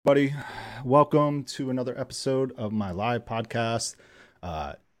Buddy, welcome to another episode of my live podcast.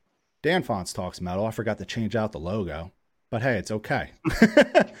 Dan Fonts Talks Metal. I forgot to change out the logo, but hey, it's okay.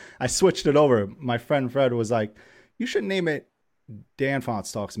 I switched it over. My friend Fred was like, you should name it Dan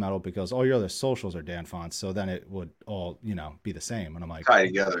Fonts Talks Metal because all your other socials are Dan Fonts, so then it would all, be the same. And I'm like, tie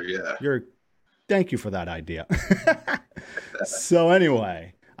together, yeah. Thank you for that idea. So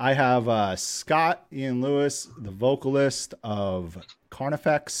anyway, I have Scott Ian Lewis, the vocalist of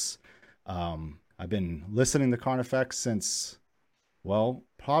Carnifex. I've been listening to Carnifex since,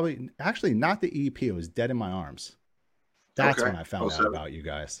 actually not the EP. It was Dead in My Arms. That's when I found out about you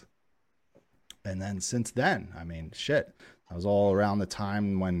guys. And then since then, I mean, shit. I was all around the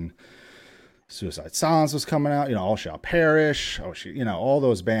time when Suicide Silence was coming out, All Shall Perish, all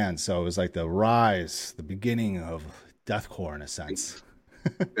those bands. So it was like the rise, the beginning of deathcore in a sense.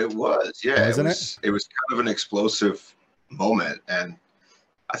 It was, yeah. Wasn't it? It was kind of an explosive moment. And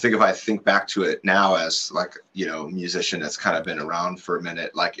I think if I think back to it now as like, musician that's kind of been around for a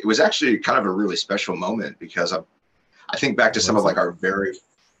minute, like it was actually kind of a really special moment because I think back to some of like our very,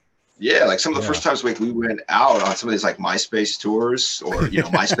 like some of the first times we went out on some of these like MySpace tours or,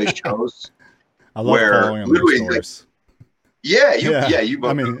 MySpace shows. I love following them stores. You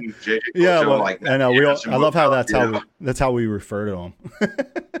both. I mean, JJ I know. I love how that's how we refer to them.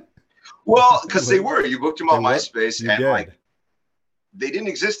 Well, because you booked them on MySpace and like they didn't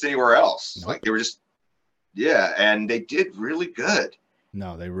exist anywhere else. Nope. Like they were just, and they did really good.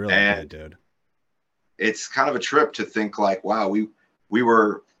 No, they really did, dude. It's kind of a trip to think like, wow, we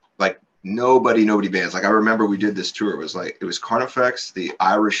were like nobody bands. Like I remember we did this tour. It was Carnifex, the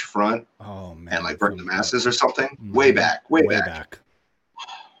Irish Front, and like Burn the Masses or something. Mm-hmm. Way back.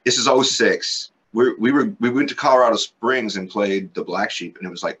 This is 06. We went to Colorado Springs and played the Black Sheep, and it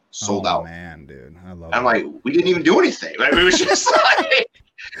was like sold out. Man, dude, I love. I'm like, we didn't even do anything. Like, it was just like,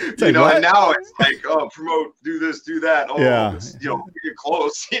 and now it's like, promote, do this, do that. Get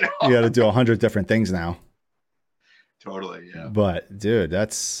close. You got to do 100 different things now. Totally, yeah. But dude,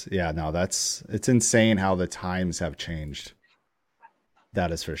 it's insane how the times have changed.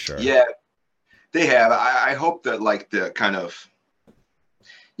 That is for sure. Yeah, they have. I hope that like the kind of,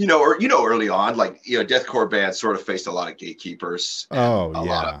 early on, like, deathcore bands sort of faced a lot of gatekeepers. A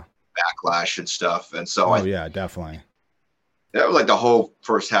lot of backlash and stuff. And so definitely. That was like the whole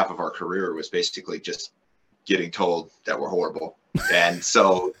first half of our career was basically just getting told that we're horrible. And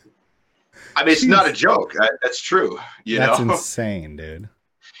so, I mean, it's not a joke. That's true. That's insane, dude.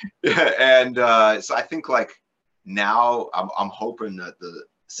 And so I think like now I'm hoping that the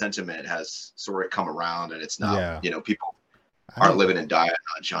sentiment has sort of come around and it's not, people aren't living and dying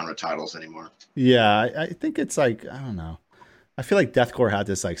on genre titles anymore. Yeah, I think it's like, I don't know. I feel like deathcore had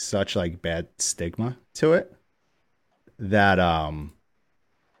this like such like bad stigma to it that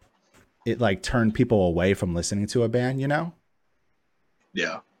it like turned people away from listening to a band,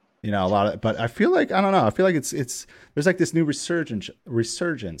 Yeah. A lot of, but I feel like, I don't know. I feel like it's there's like this new resurgence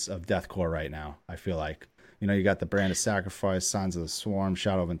of deathcore right now. I feel like, you got the Brand of Sacrifice, Signs of the Swarm,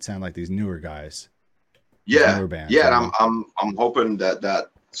 Shadow of Intent, like these newer guys. Yeah. Bands, and I'm hoping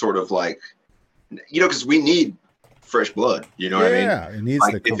that sort of like, because we need fresh blood, what I mean? Yeah, it needs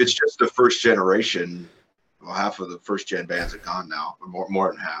like, if it's just the first generation, well, half of the first gen bands are gone now, or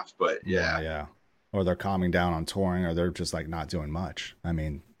more than half, but yeah. Or they're calming down on touring, or they're just like not doing much. I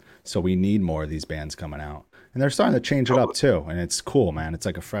mean, so we need more of these bands coming out, and they're starting to change it up too, and it's cool, man. It's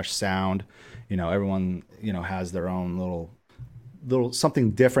like a fresh sound. Everyone has their own little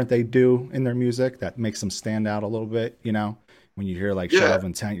something different they do in their music that makes them stand out a little bit. When you hear like Shadow of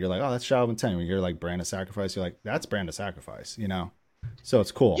Intent, you're like, oh, that's Shadow of Intent. When you hear like Brand of Sacrifice, you're like, that's Brand of Sacrifice. So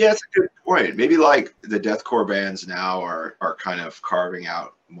it's cool. Yeah, it's a good point. Maybe like the deathcore bands now are kind of carving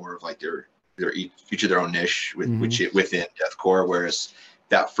out more of like their each of their own niche within deathcore, whereas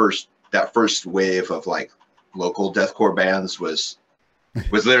that first wave of like local deathcore bands was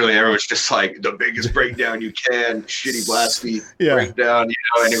literally everyone's just like the biggest breakdown you can, shitty blast beat breakdown,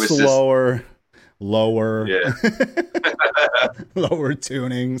 and it was slower, just lower, lower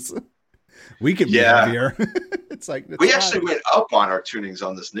tunings. We could be heavier. It's like we actually went up on our tunings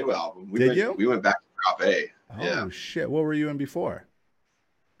on this new album. We went back to drop A. Oh shit! What were you in before?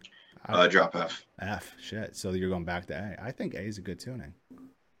 Drop F. F. Shit. So you're going back to A. I think A is a good tuning.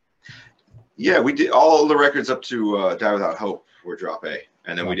 Yeah, we did all the records up to Die Without Hope were drop A,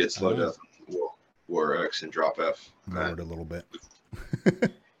 and then we did Slow Death, War X, and drop F. Lowered a little bit.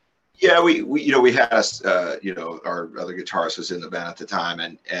 Yeah, we had our other guitarist was in the band at the time,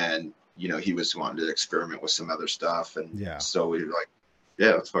 and he was wanting to experiment with some other stuff, and so we were like,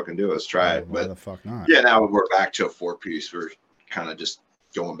 let's fucking do it, let's try it. Why but the fuck not? Yeah, now we're back to a 4-piece. We're kind of just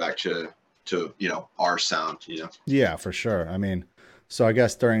going back to our sound. Yeah, for sure. I mean, so I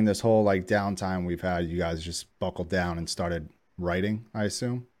guess during this whole like downtime we've had, you guys just buckled down and started writing, I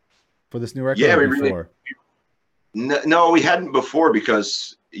assume, for this new record. Yeah, or we before? No, we hadn't before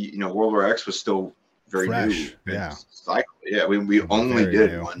because World War X was still very Fresh. new. Yeah. Cycle. Yeah, we only Very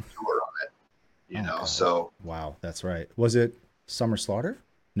did new. one tour on it. Okay. So Wow, that's right. Was it Summer Slaughter?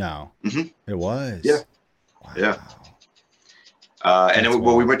 No, Mhm. it was. Yeah. Wow. Yeah. And That's then,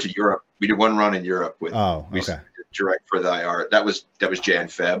 wild. we went to Europe. We did one run in Europe with Oh, we okay. direct for the IR. That was Jan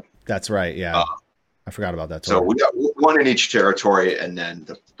Feb. That's right. Yeah, Uh, I forgot about that. So Tour. we got one in each territory, and then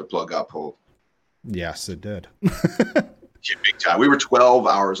the plug got pulled. Yes, it did. Yeah, big time. We were 12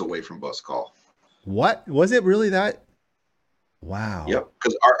 hours away from bus call. What was it really that? Wow. Yep,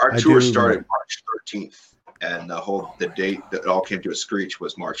 because our I tour do started remember. March 13th, and the date that it all came to a screech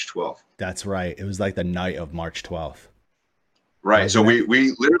was March 12th. That's right. It was like the night of March 12th. Right. So Wasn't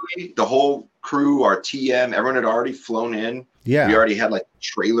we literally, the whole crew, our TM, everyone had already flown in. Yeah. We already had like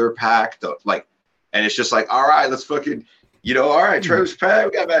trailer packed, and it's just like, all right, let's fucking, all right, trailers packed.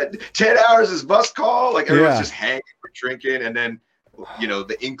 We got about 10 hours this bus call. Like everyone's Yeah. just hanging, we're drinking, and then,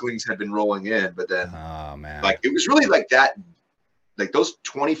 the inklings had been rolling in, but then Oh man. like it was really like that. Like those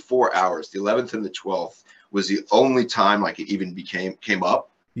 24 hours, the 11th and the 12th was the only time like it even came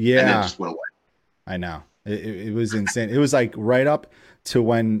up, and then yeah. it just went away. I know. It was insane. It was like right up to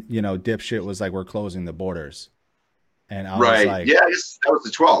when, dipshit was like, we're closing the borders. And I was Right. like, Yeah, that was the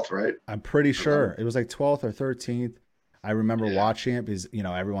 12th, right? I'm pretty sure it was like 12th or 13th. I remember Yeah. watching it because,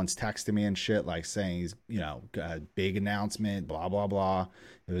 everyone's texting me and shit, like saying he's, got a big announcement, blah, blah, blah.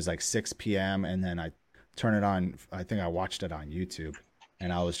 It was like 6 p.m. And then I turned it on. I think I watched it on YouTube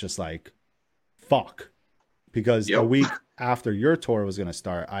and I was just like, fuck. Because a Yep. week after your tour was going to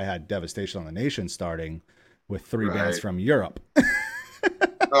start, I had Devastation on the Nation starting with 3 bands Right. from Europe.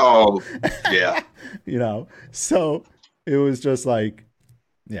 Oh, yeah. So it was just like,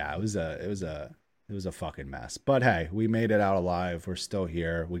 yeah, it was a fucking mess. But hey, we made it out alive. We're still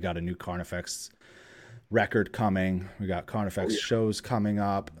here. We got a new Carnifex record coming. We got Carnifex shows coming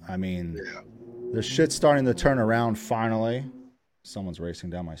up. I mean, Yeah. the shit's starting to turn around finally. Someone's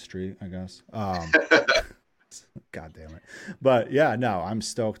racing down my street, I guess. God damn it. But yeah, no, I'm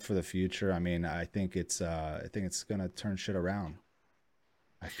stoked for the future. I mean, I think it's gonna turn shit around.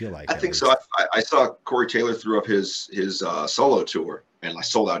 I feel like I at think least. so. I saw Corey Taylor threw up his solo tour and I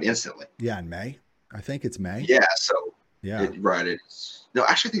sold out instantly. Yeah, in May. I think it's May. Yeah. So Yeah. it's no,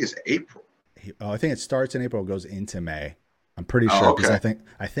 actually I think it's April. I think it starts in April, goes into May. I'm pretty Oh, sure because okay.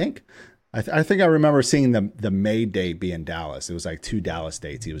 I think I remember seeing the May date be in Dallas. It was like 2 Dallas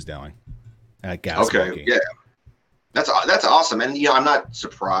dates he was doing at Gas Okay. Monkey. Yeah. That's awesome. And I'm not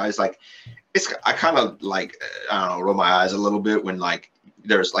surprised. Like I kind of like, I don't know, roll my eyes a little bit when like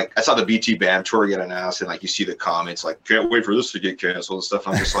there's like, I saw the BT Bam tour get announced and like you see the comments like, can't wait for this to get canceled and stuff.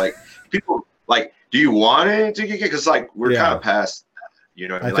 I'm just like, people like, do you want it to get canceled? Because like we're Yeah. kind of past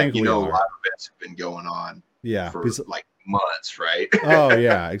that, what I mean? I think Like, we a are. lot of events have been going on Yeah. for because- like months, right? oh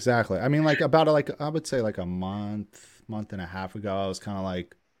yeah, exactly. I mean, like I would say like a month and a half ago, I was kind of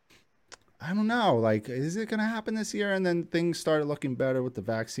like, I don't know, like, is it gonna happen this year? And then things started looking better with the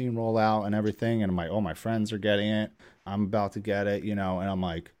vaccine rollout and everything. And I'm like, oh, my friends are getting it. I'm about to get it, and I'm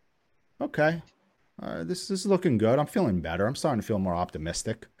like, okay, this is looking good. I'm feeling better. I'm starting to feel more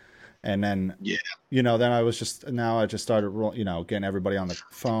optimistic. And then, Yeah. then I just started, getting everybody on the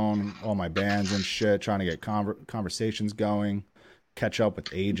phone, all my bands and shit, trying to get conversations going, catch up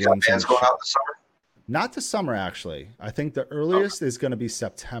with You got agents. bands and going shit. out this summer? Not this summer, actually. I think the earliest is going to be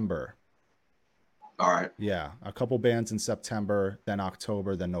September. All right. Yeah, a couple bands in September, then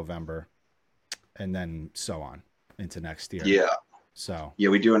October, then November, and then so on into next year. Yeah. So Yeah,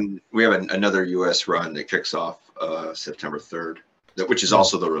 we have another US run that kicks off September 3rd, which is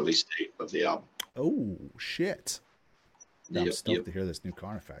also the release date of the album. oh shit. I'm Yep, stoked yep. to hear this new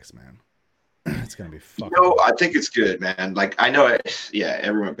Carnifex, man. It's gonna be You fucking know, I think it's good, man. Like I know it, yeah,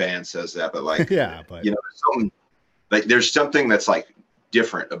 everyone band says that, but like yeah, but there's something that's like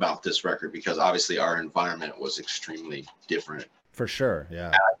different about this record because obviously our environment was extremely different. for sure,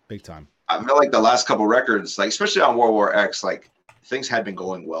 yeah, big time. I feel like the last couple records, like especially on World War X, like things had been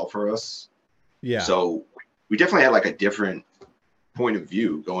going well for us. Yeah, So we definitely had like a different point of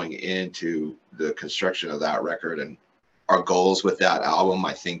view going into the construction of that record, and our goals with that album,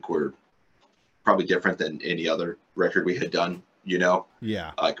 I think, were probably different than any other record we had done.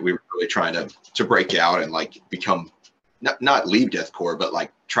 yeah, Like we were really trying to break out and like become not leave deathcore, but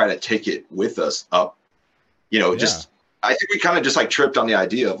like try to take it with us up. Just I think we kind of just like tripped on the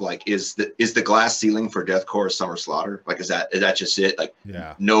idea of like, is the glass ceiling for deathcore Summer Slaughter? Like, is that just it? Like,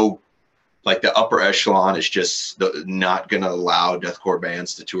 Yeah. no, like the upper echelon is just not going to allow deathcore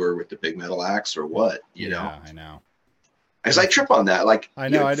bands to tour with the big metal acts, or what? You know? I know. As I trip on that, like, I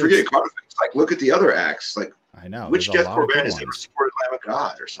know. Forget Carnifex. Like, look at the other acts. Like, I know. which deathcore band has ones. ever supported Lamb of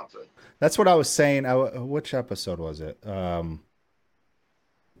God or something? That's what I was saying. Which episode was it?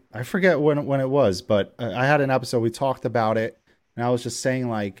 I forget when it was, but I had an episode, we talked about it, and I was just saying,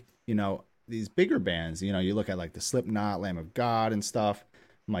 like, you know, these bigger bands, you know, you look at like the Slipknot, Lamb of God and stuff.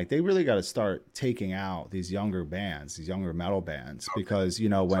 I'm like, they really got to start taking out these younger bands, these younger metal bands, because, you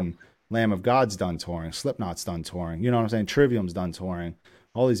know, when Lamb of God's done touring, Slipknot's done touring, you know what I'm saying? Trivium's done touring.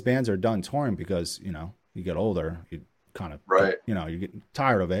 All these bands are done touring because, you know, you get older, you kind of, you know, you get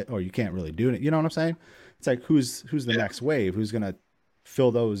tired of it, or you can't really do it. You know what I'm saying? It's like, who's the next wave? Who's going to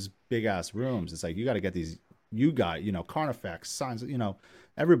fill those big ass rooms? It's like, you got to get these, you know, Carnifex, Signs, you know,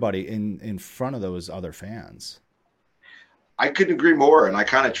 everybody in front of those other fans. I couldn't agree more, and I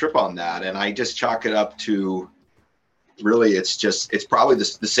kind of trip on that, and I just chalk it up to, really, it's probably the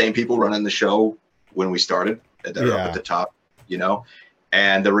same people running the show when we started that are up at the top, you know.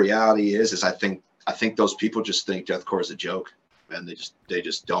 And the reality is I think those people just think deathcore is a joke, and they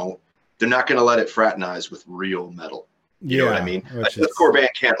just don't. They're not going to let it fraternize with real metal. You know what I mean? A deathcore band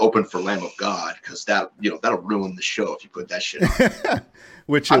can't open for Lamb of God, because that, you know, that'll ruin the show if you put that shit on.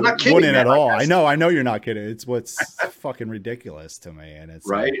 Which I'm not kidding, at all. I know you're not kidding. It's what's fucking ridiculous to me, and it's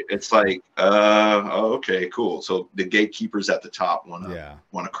right. Like, it's like, oh, okay, cool. So the gatekeepers at the top want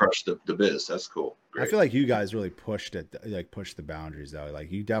to crush the biz. That's cool. Great. I feel like you guys really pushed the boundaries though.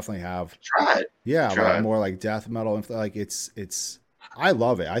 Like, you definitely have tried. Yeah, like more like death metal. Like, it's. I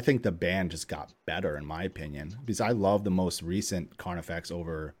love it. I think the band just got better, in my opinion, because I love the most recent Carnifex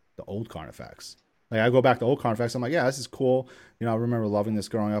over the old Carnifex. Like, I go back to old Carnifex, I'm like, yeah, this is cool. You know, I remember loving this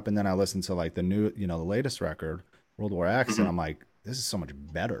growing up, and then I listened to like the new, you know, the latest record, World War X, and I'm like, this is so much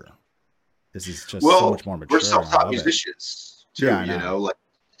better. This is just so much more mature. We're self-taught musicians too, you know, like,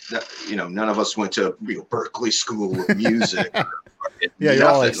 you know, none of us went to Berkeley School of Music. You're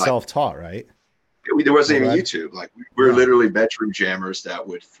all like self-taught, right? There wasn't even YouTube. Like, we were literally bedroom jammers that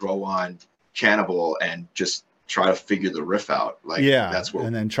would throw on Cannibal and just try to figure the riff out. Like, that's what.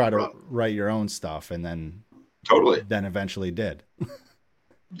 And then try to write your own stuff, and then then eventually did.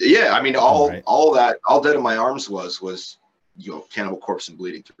 Yeah, I mean, all Dead in My Arms was, you know, Cannibal Corpse and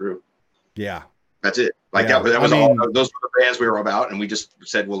Bleeding Through. Yeah, that's it. Like, that was all. Those were the bands we were about, and we just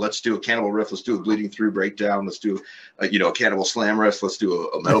said, well, let's do a Cannibal riff, let's do a Bleeding Through breakdown, let's do you know, a Cannibal Slam riff, let's do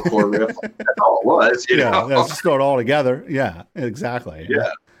a metalcore riff. That's all it was. You know? Let's just throw it all together. Yeah, exactly.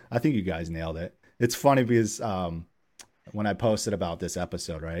 Yeah, I think you guys nailed it. It's funny because when I posted about this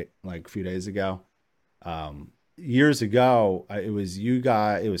episode, right, like a few days ago, years ago, it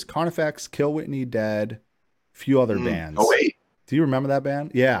was Carnifex, Kill Whitney Dead, a few other bands. Oh wait, do you remember that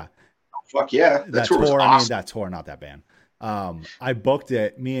band? Yeah. Fuck yeah. That tour was awesome. I mean, that tour, not that band. I booked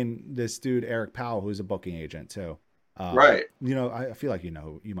it. Me and this dude, Eric Powell, who's a booking agent too. Right. You know, I feel like you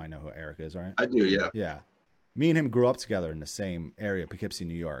might know who Eric is, right? I do, yeah. Yeah. Me and him grew up together in the same area, Poughkeepsie,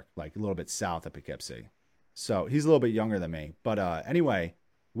 New York, like a little bit south of Poughkeepsie. So he's a little bit younger than me. But anyway,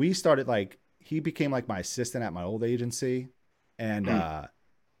 we started, like, he became like my assistant at my old agency. And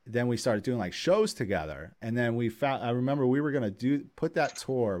then we started doing like shows together, and then I remember we were going to put that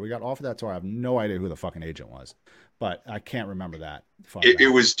tour. We got off of that tour. I have no idea who the fucking agent was, but I can't remember that.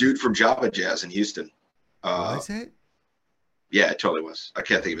 It was dude from Java Jazz in Houston. Was it? Yeah, it totally was. I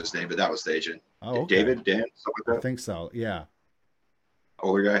can't think of his name, but that was the agent. Oh, okay. David, Dan, something like that. I think so. Yeah.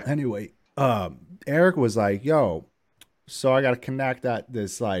 Older guy. Anyway, Eric was like, yo, so I got to connect at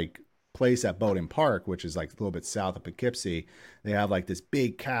this like place at Bowdoin Park, which is like a little bit south of Poughkeepsie. They have like this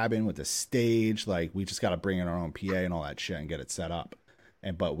big cabin with a stage. Like, we just got to bring in our own PA and all that shit and get it set up.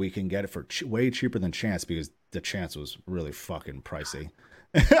 But we can get it for way cheaper than Chance, because the Chance was really fucking pricey.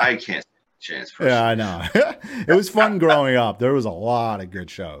 I can't Chance. Personally. Yeah, I know. It was fun growing up. There was a lot of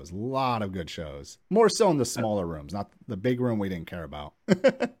good shows. More so in the smaller rooms, not the big room we didn't care about.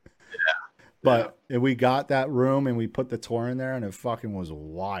 But we got that room and we put the tour in there, and it fucking was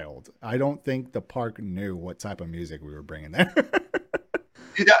wild. I don't think the park knew what type of music we were bringing there.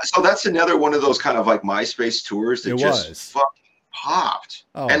 So that's another one of those kind of like MySpace tours that just fucking popped.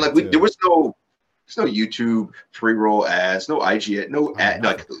 Oh, and like there was no YouTube pre-roll ads, no IG, no ad,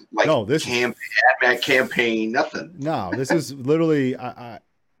 ad campaign, nothing. No, this is literally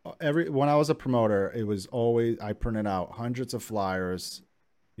when I was a promoter, it was always, I printed out hundreds of flyers.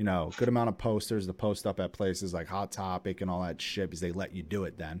 You know, good amount of posters to post up at places like Hot Topic and all that shit, because they let you do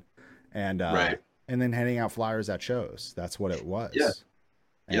it then. And and then handing out flyers at shows. That's what it was. Yeah.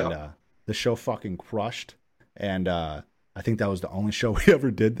 And the show fucking crushed. And I think that was the only show we ever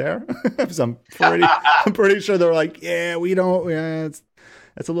did there. I'm pretty sure they're like, yeah, we don't. Yeah,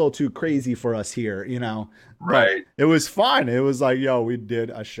 it's a little too crazy for us here, you know. Right. But it was fun. It was like, yo, we did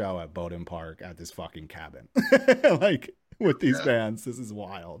a show at Bowdoin Park at this fucking cabin, like with these bands. This is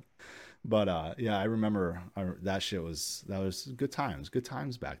wild. But yeah, I remember that was good times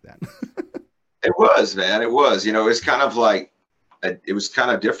back then. It was, man. It was. You know, it's kind of like it was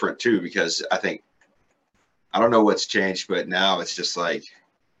kind of different too, because I don't know what's changed, but now it's just like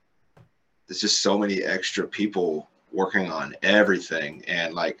there's just so many extra people working on everything,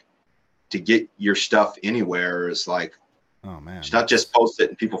 and like to get your stuff anywhere is like, oh man, it's not just post it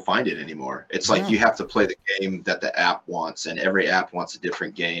and people find it anymore. It's like you have to play the game that the app wants, and every app wants a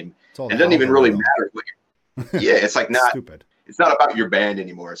different game. It doesn't even really matter what yeah, it's like not stupid. It's not about your band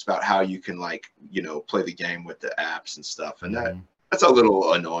anymore. It's about how you can, like, you know, play the game with the apps and stuff. And that's a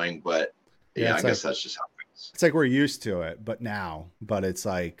little annoying, but yeah, I guess that's just how it is. It's like we're used to it, but it's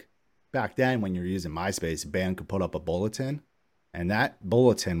like back then when you're using MySpace, a band could put up a bulletin, and that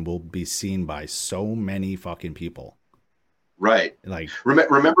bulletin will be seen by so many fucking people. Right. Like,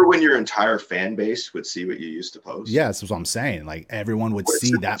 remember when your entire fan base would see what you used to post? Yeah, that's what I'm saying. Like, everyone would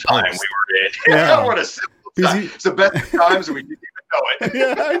see that post. We were in. Yeah. What a simple time. It's the best times we didn't even know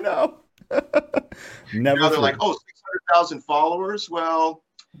it. Yeah, I know. Never. Now they're like, 600,000 followers. Well,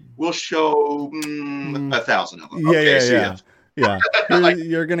 we'll show 1,000 of them. Yeah. Yeah,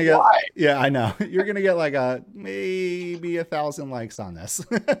 you're gonna get. Why? Yeah, I know. You're gonna get like maybe 1,000 likes on this.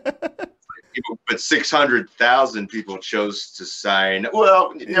 But 600,000 people chose to sign.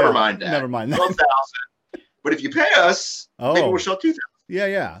 Well, never mind that. Never mind that. 1,000. But if you pay us, maybe we'll show 2,000.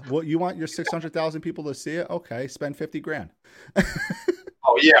 Yeah. Well, you want your 600,000 people to see it? Okay, spend $50,000.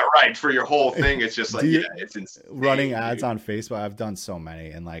 Oh yeah, right. For your whole thing, it's just like it's insane. Running ads on Facebook. I've done so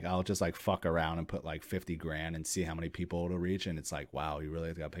many, and like I'll just like fuck around and put like $50,000 and see how many people it'll reach, and it's like, wow, you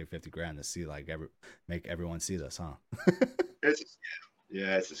really got to pay $50,000 to see like make everyone see this, huh? It's a scam.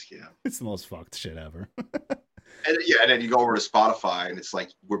 Yeah, it's a scam. It's the most fucked shit ever. And then you go over to Spotify, and it's like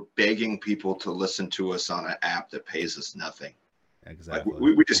we're begging people to listen to us on an app that pays us nothing. Exactly.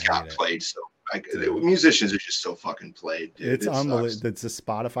 Like, we just got played. So like musicians are just so fucking played. Dude. It's unbelievable. It's the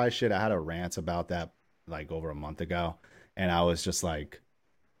Spotify shit. I had a rant about that like over a month ago, and I was just like,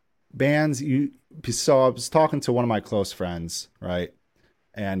 bands. So I was talking to one of my close friends, right?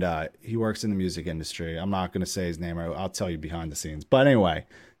 And he works in the music industry. I'm not going to say his name, or I'll tell you behind the scenes. But anyway,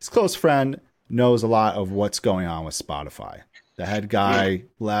 his close friend knows a lot of what's going on with Spotify. The head guy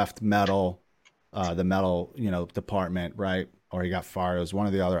left the metal, department, right? Or he got fired. It was one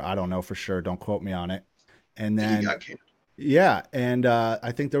or the other. I don't know for sure. Don't quote me on it. And then, and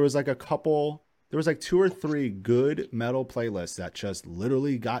I think there was like 2 or 3 good metal playlists that just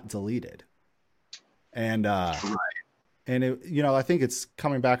literally got deleted. And and it, I think it's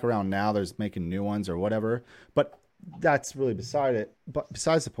coming back around now. There's making new ones or whatever. But that's really beside it. But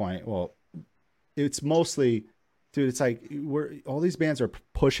besides the point, well, it's mostly, dude. It's like all these bands are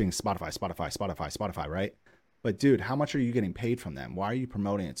pushing Spotify, right? But dude, how much are you getting paid from them? Why are you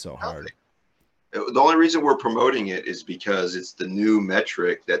promoting it so hard? The only reason we're promoting it is because it's the new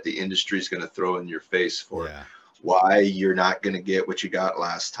metric that the industry is going to throw in your face for why you're not going to get what you got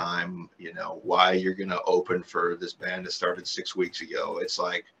last time. Why you're going to open for this band that started 6 weeks ago. It's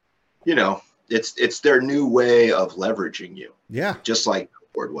like, it's their new way of leveraging you. Yeah, just like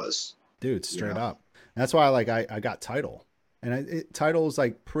Billboard was, dude. Straight up. And that's why I got Tidal. And Tidal is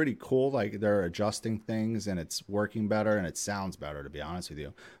like pretty cool. Like they're adjusting things and it's working better and it sounds better, to be honest with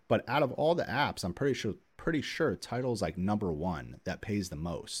you. But out of all the apps, I'm pretty sure Tidal is like number 1 that pays the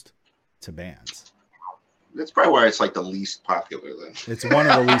most to bands. That's probably why it's like the least popular then. It's one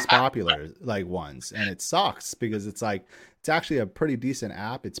of the least popular like ones, and it sucks because it's like it's actually a pretty decent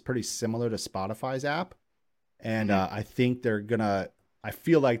app. It's pretty similar to Spotify's app, and I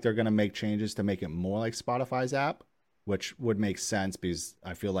feel like they're gonna make changes to make it more like Spotify's app, which would make sense because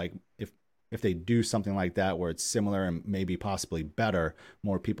I feel like if they do something like that where it's similar and maybe possibly better,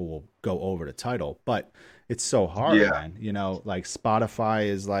 more people will go over to Tidal. But it's so hard, man. Like Spotify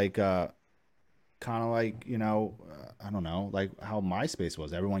is like kind of like, I don't know, like how MySpace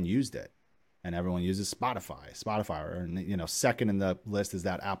was. Everyone used it, and everyone uses Spotify. Or second in the list is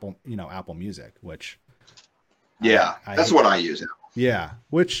that Apple Music, which that's what I use. Yeah,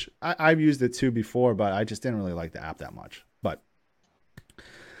 which I've used it too before, but I just didn't really like the app that much. But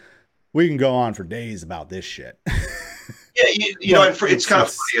we can go on for days about this shit. Yeah, it's kind of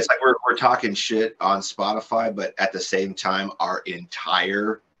funny. It's like we're talking shit on Spotify, but at the same time, our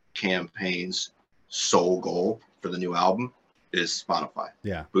entire campaigns sole goal for the new album is Spotify.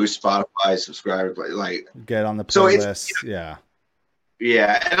 Yeah. Boost Spotify, subscribe, like get on the playlist. So yeah.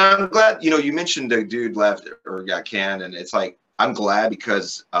 Yeah, and I'm glad, you mentioned the dude left or got canned, and it's like, I'm glad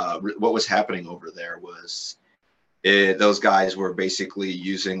because what was happening over there was those guys were basically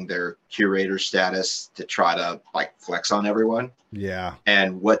using their curator status to try to like flex on everyone. Yeah.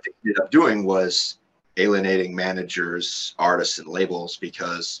 And what they ended up doing was alienating managers, artists, and labels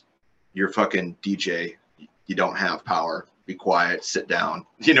because you're fucking DJ. You don't have power. Be quiet, sit down.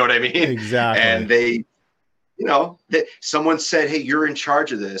 You know what I mean? Exactly. And they, someone said, hey, you're in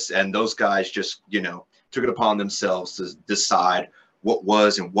charge of this. And those guys just, took it upon themselves to decide what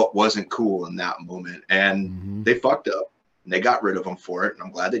was and what wasn't cool in that moment. And they fucked up and they got rid of them for it. And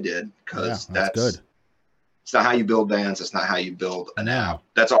I'm glad they did because that's good. It's not how you build bands. It's not how you build an app.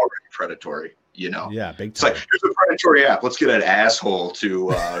 That's already predatory, Yeah, big time. It's like, here's a predatory app. Let's get an asshole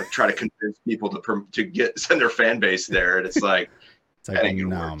to try to convince people to send their fan base there. And it's like,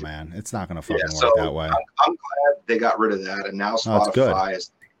 no, man, it's not going to fucking work that way. I'm glad they got rid of that. And now Spotify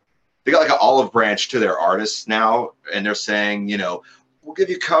they got like an olive branch to their artists now. And they're saying, we'll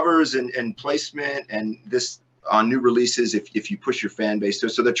give you covers and placement and this on new releases if you push your fan base to it.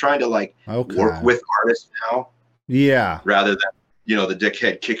 So they're trying to work with artists now. Yeah. Rather than, the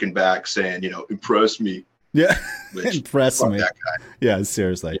dickhead kicking back saying, impress me. Yeah. Impress me. Yeah,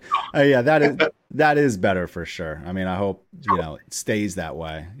 seriously. Yeah, that is better for sure. I mean, I hope, it stays that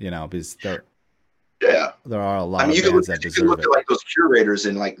way, because there are a lot of bands that deserve it. You can look at like those curators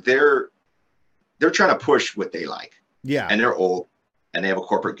and like they're trying to push what they like. Yeah. And they're old and they have a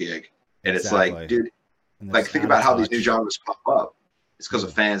corporate gig. And it's like, dude, like think about how these new genres pop up. It's because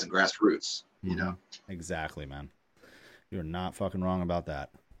of fans and grassroots, Exactly, man. You're not fucking wrong about that.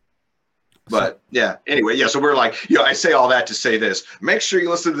 But anyway, so we're like, I say all that to say this. Make sure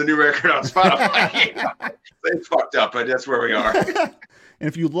you listen to the new record on Spotify. They fucked up, but that's where we are. And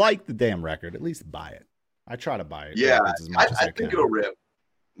if you like the damn record, at least buy it. I try to buy it. Yeah, I think it'll rip.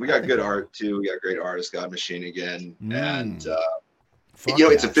 We got good art too. We got great artists, God Machine again, and it's a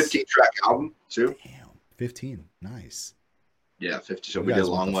 15-track album too. Damn, 15, nice. Yeah, 50. So we did a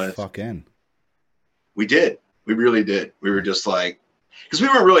long one. Fuck in. We did. We really did. We were just like, because we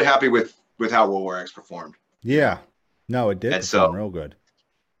weren't really happy with how World War X performed. Yeah, no, it did perform real good.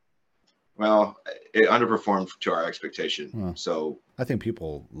 Well, it underperformed to our expectation. So I think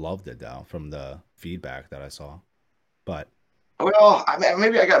people loved it though, from the feedback that I saw. But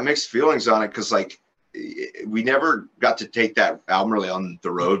maybe I got mixed feelings on it because like we never got to take that album really on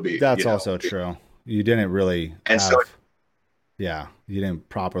the road. That's also true. You didn't really, you didn't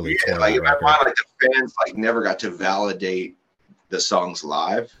properly. Yeah, like in my mind, like the fans like never got to validate the songs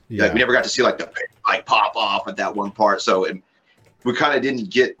live. Yeah. Like we never got to see like the pop off at that one part. So we kind of didn't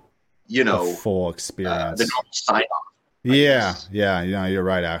get the full experience, the normal sign off. Yeah, you're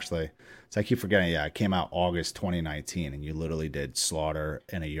right. Actually, so I keep forgetting. Yeah, it came out August 2019, and you literally did Slaughter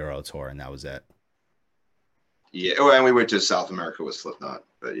and a Euro tour, and that was it. Yeah, and we went to South America with Slipknot.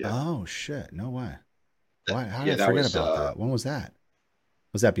 But yeah. Oh shit! No way. Why? How did I forget about that? When was that?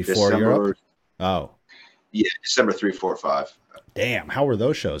 Was that before Europe? Oh. Yeah, December 3, 4, 5. Damn, how were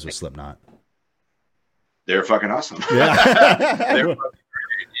those shows with Slipknot? They're fucking awesome. Yeah.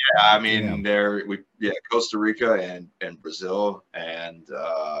 I mean, Costa Rica and Brazil, and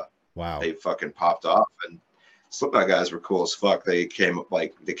wow, they fucking popped off. And Slipknot guys were cool as fuck. They came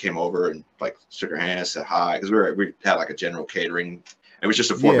over and like shook our hands, said hi, because we had like a general catering. It was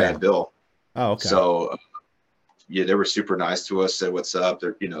just a 4-man bill. Oh, okay. So they were super nice to us. Said what's up.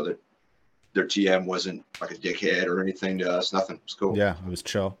 Their TM wasn't like a dickhead or anything to us. Nothing. It was cool. Yeah, it was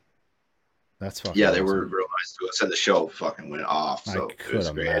chill. That's fucking they were real nice to us, and the show fucking went off. So I could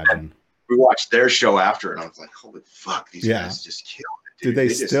imagine. We watched their show after, and I was like, "Holy fuck, these guys just killed it!" Dude. Did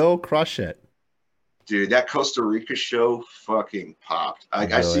they still crush it? Dude, that Costa Rica show fucking popped.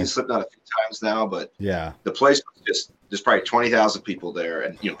 I've seen Slipknot a few times now, but the place was just there's probably 20,000 people there,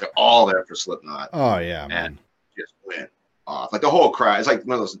 and they're all there for Slipknot. Oh yeah, man. And just went off. Like the whole crowd. It's like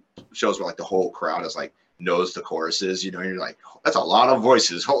one of those shows where like the whole crowd is like knows the choruses, and you're like, that's a lot of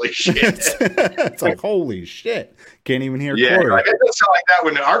voices. Holy shit. It's like, holy shit. Can't even hear chorus. Like, it doesn't sound like that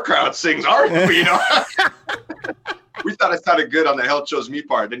when our crowd sings our We thought it sounded good on the Hell Chose Me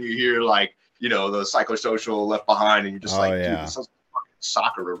part. Then you hear like, the psychosocial Left Behind, and you're just dude, this sounds like a fucking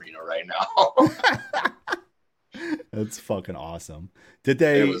soccer arena right now. That's fucking awesome.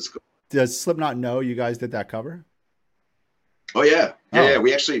 Does Slipknot know you guys did that cover? Oh yeah.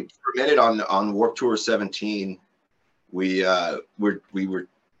 We actually permitted on Warped Tour 17. We were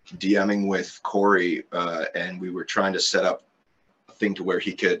DMing with Corey, and we were trying to set up thing to where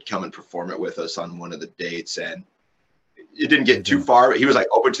he could come and perform it with us on one of the dates, and it didn't get too far. He was like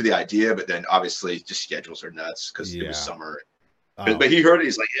open to the idea, but then obviously just schedules are nuts because it was summer. But he heard it.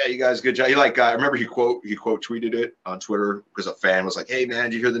 He's like, "Yeah, you guys, good job." He like, I remember he quote tweeted it on Twitter because a fan was like, "Hey man,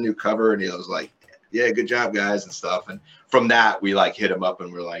 did you hear the new cover?" And he was like, "Yeah, good job, guys," and stuff. And from that, we like hit him up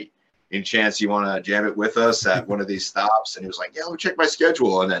and we're like, "Any chance you want to jam it with us at one of these stops?" And he was like, "Yeah, let me check my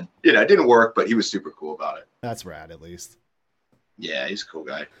schedule." And then it didn't work, but he was super cool about it. That's rad, at least. Yeah, he's a cool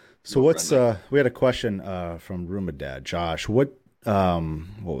guy. So what's we had a question from Roomba Dad, Josh. What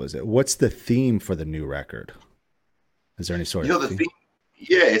was it? What's the theme for the new record? Is there any sort of theme?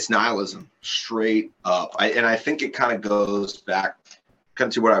 Yeah, it's nihilism, straight up. I think it kind of goes back kind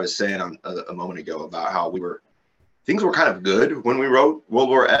of to what I was saying a moment ago about how things were kind of good when we wrote World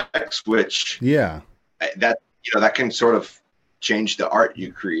War X, which that can sort of change the art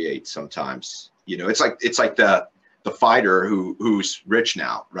you create sometimes. It's like the fighter who's rich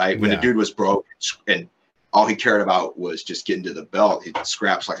now, right? When the dude was broke and all he cared about was just getting to the belt, he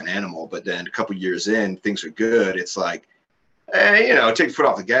scraps like an animal. But then a couple years in, things are good. It's like, hey, take your foot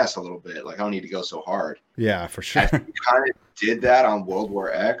off the gas a little bit. Like, I don't need to go so hard. Yeah, for sure. I kind of did that on World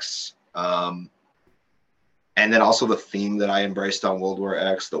War X. And then also the theme that I embraced on World War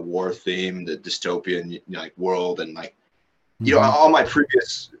X, the war theme, the dystopian world, and all my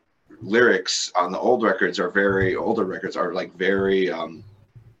previous lyrics on the older records are very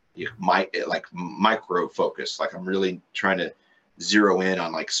micro focused. Like, I'm really trying to zero in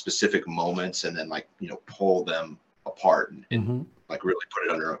on like specific moments and then pull them apart and like really put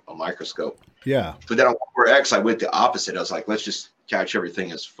it under a microscope. Yeah. But then on World War X, I went the opposite. I was like, let's just couch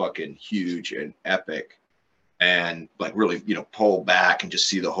everything as fucking huge and epic and like really, pull back and just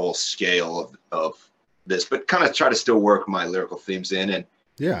see the whole scale of this, but kind of try to still work my lyrical themes in. And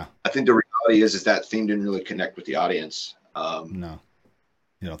yeah, I think the reality is that theme didn't really connect with the audience. No,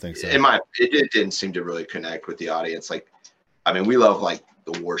 you don't think so? It didn't seem to really connect with the audience. Like, I mean, we love like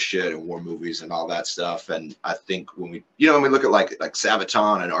the war shit and war movies and all that stuff. And I think when we look at like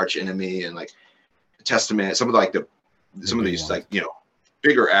Sabaton and Arch Enemy and like Testament, some of these like,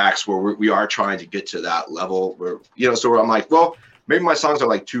 bigger acts where we are trying to get to that level where, so where I'm like, well, maybe my songs are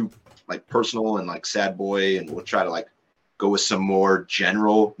like too like personal and like sad boy. And we'll try to like go with some more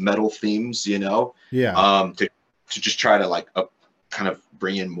general metal themes, to just try to like kind of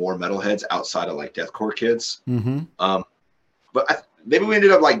bring in more metalheads outside of like deathcore kids. But maybe we ended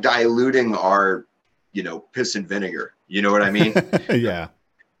up like diluting our, piss and vinegar. You know what I mean? Yeah.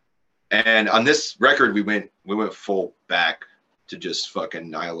 And on this record, we went full back to just fucking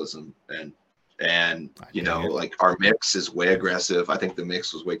nihilism and like our mix is way aggressive. I think the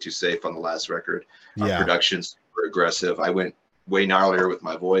mix was way too safe on the last record. Our productions were aggressive. I went way gnarlier with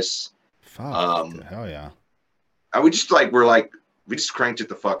my voice. Fuck, hell yeah. We just cranked it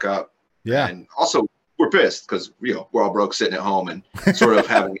the fuck up. Yeah. And also we're pissed because we're all broke sitting at home and sort of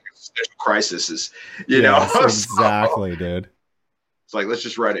having existential crises, exactly, dude. It's like, let's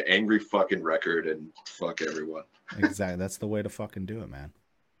just write an angry fucking record and fuck everyone. Exactly. That's the way to fucking do it, man.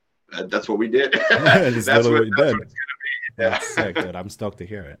 That's what we did. That's what we did. What it's gonna be. Yeah. That's sick, dude. I'm stoked to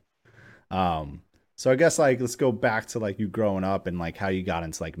hear it. So I guess like let's go back to like you growing up and like how you got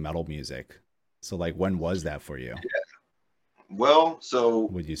into like metal music. So like when was that for you? Yeah. Well, so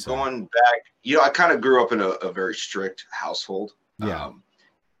would you say? Going back, I kind of grew up in a very strict household. Yeah.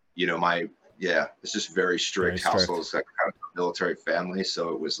 It's just very strict household. It's like kind of a military family. So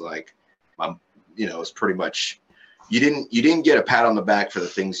it was like, it was pretty much, you didn't get a pat on the back for the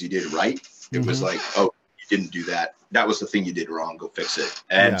things you did right. It was like, oh, you didn't do that. That was the thing you did wrong. Go fix it.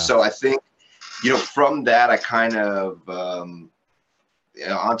 And so I think, from that, I kind of,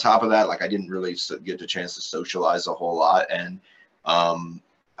 on top of that, like I didn't really get the chance to socialize a whole lot. And I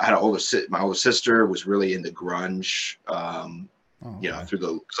had my older sister was really into grunge,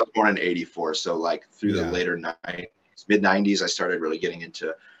 because I was born in 84. So like through the later 90s, mid 90s, I started really getting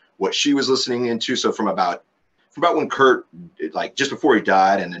into what she was listening into. So from about when Kurt, like just before he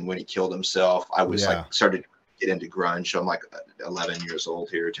died and then when he killed himself, I was like started to get into grunge. So I'm like 11 years old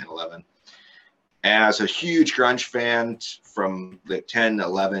here, 10, 11. And I was a huge grunge fan from like 10,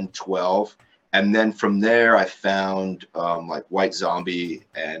 11, 12. And then from there, I found like White Zombie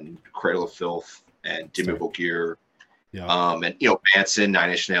and Cradle of Filth and Dimmu Borgir. Yeah. And Manson, Nine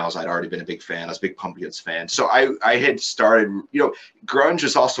Inch Nails, I'd already been a big fan. I was a big Pumpkins fan. So I had started, grunge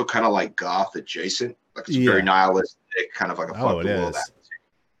is also kind of like goth adjacent. Like it's very nihilistic, kind of like a fuck the world.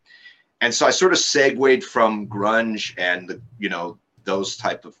 And so I sort of segued from grunge and those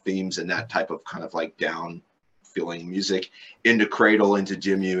type of themes and that type of kind of like down feeling music, into Cradle, into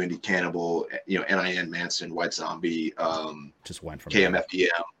Dimmu, into Cannibal, you know, N.I.N. Manson, White Zombie, Just went from KMFDM.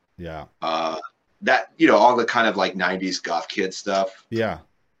 Yeah. That, you know, all the kind of like 90s goth kid stuff. Yeah.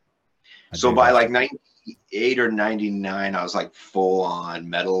 So by like 98 or 99, I was like full on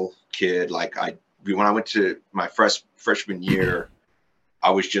metal kid. Like when I went to my freshman year, I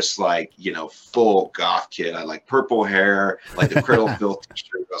was just like, you know, full goth kid. I had like purple hair, like the Cradle of Filth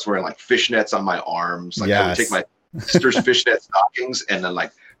t-shirt. I was wearing like fishnets on my arms. Like I would take my sister's fishnet stockings and then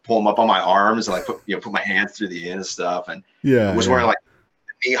like pull them up on my arms and like put my hands through the end and stuff. And I was wearing like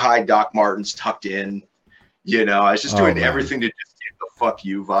knee-high Doc Martens tucked in. You know, I was just doing everything to just get the fuck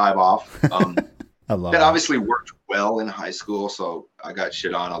you vibe off. I love that. Obviously worked well in high school, so I got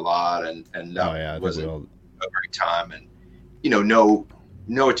shit on a lot, and that was a great time. And you know,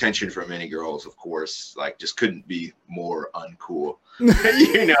 no attention from any girls, of course. Like, just couldn't be more uncool.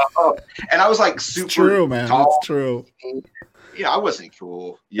 You know, and I was like super it's true, man. tall. It's true. Yeah, I wasn't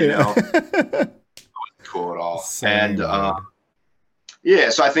cool. You know, I wasn't cool at all. Same,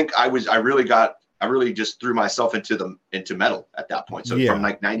 yeah, so I think I really just threw myself into metal at that point. So from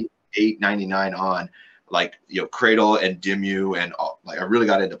like 98, 99 on, like, you know, Cradle and Dimmu and all, like I really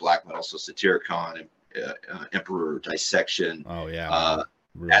got into black metal. So Satyricon and Emperor, Dissection. Oh yeah.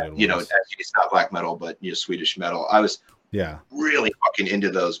 You know, it's not black metal, but you know, Swedish metal. I was really fucking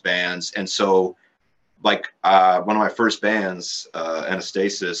into those bands. And so like one of my first bands,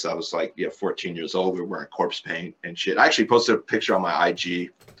 Anastasis, I was like 14 years old. We were wearing corpse paint and shit. I actually posted a picture on my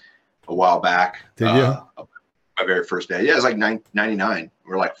IG a while back. Did you? My very first band. Yeah, it was like 99.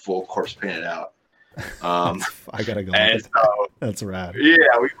 We're like full corpse painted out. I gotta go. And so, that's rad. Yeah,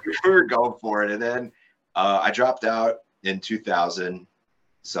 we were going for it. And then I dropped out in 2000.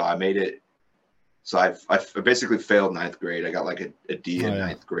 So I made it. So I basically failed 9th grade. I got like a D in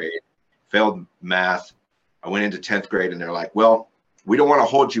 9th grade. Failed math. I went into 10th grade and they're like, well, we don't want to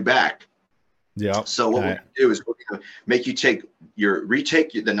hold you back. Yeah. So what we're going to do is we're going to make you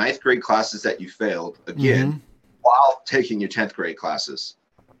retake the 9th grade classes that you failed again while taking your 10th grade classes.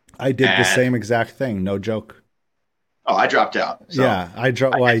 I did the same exact thing. No joke. Oh, I dropped out. So yeah. I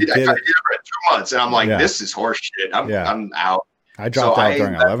did it for 2 months and I'm like, this is horse shit. I'm out. I dropped out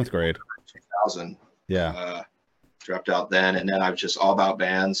during 11th grade. 2000. Yeah. Dropped out then. And then I was just all about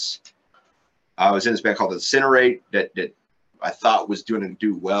bands. I was in this band called Incinerate that I thought was doing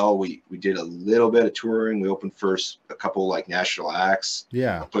well. We did a little bit of touring. We opened first a couple like national acts.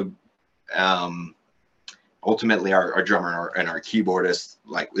 Yeah. But ultimately our drummer and our keyboardist,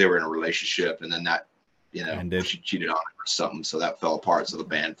 like they were in a relationship, and then that, you know, she cheated on him or something, so that fell apart. So the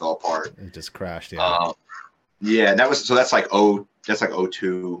band fell apart. It just crashed. Yeah, and that's like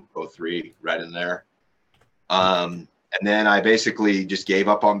 02, 03, right in there. And then I basically just gave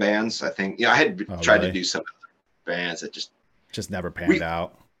up on bands. I think, I had tried to do some bands that just never panned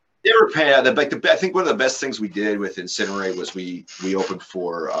out. Never panned out. I think one of the best things we did with Incinerate was we opened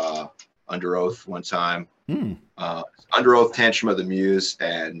for Under Oath one time. Under Oath, Tantrum of the Muse,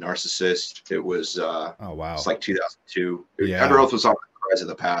 and Narcissist. It was it's like 2002. Under Oath was on Rise of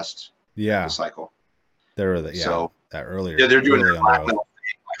the Past. Yeah, cycle. They were so that earlier. Yeah, they're doing their black metal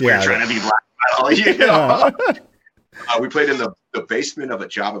thing. Like we're trying to be black metal, you know. We played in the basement of a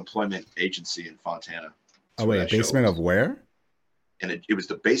job employment agency in Fontana. Oh wait, basement of where? And it was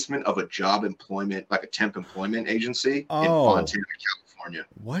the basement of a job employment, like a temp employment agency in Fontana, California.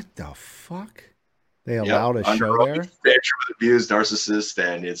 What the fuck? They allowed a show there? Tantrum of the Muse, Narcissist,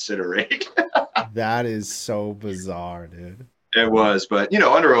 and Incinerate. That is so bizarre, dude. It was, but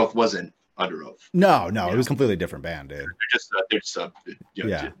Under Oath wasn't Under Oath. No, it was a completely different band, dude.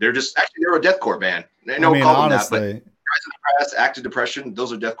 They're just actually they're a deathcore band. They don't call them that, but Rise of the Past, Active Depression,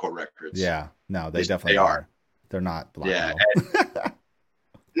 those are deathcore records. Yeah, no, they definitely are. They're not black metal.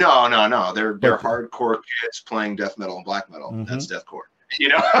 No. They're hardcore kids playing death metal and black metal. That's deathcore.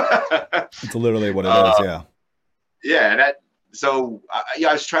 It's literally what it is. Yeah. Yeah, and so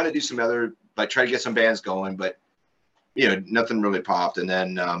I was trying to do some other, like try to get some bands going, but nothing really popped. And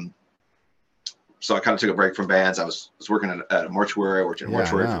then so I kind of took a break from bands. I was working at a mortuary. I worked in a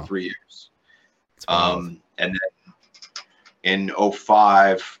mortuary for 3 years. And then in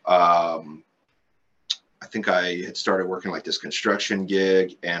 2005, I think I had started working like this construction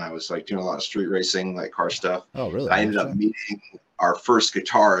gig, and I was like doing a lot of street racing, like car stuff. Oh, really? I ended up meeting our first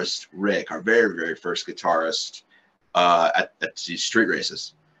guitarist, Rick, our very, very first guitarist at these street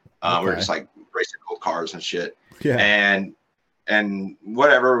races. We were just like racing old cars and shit. Yeah. And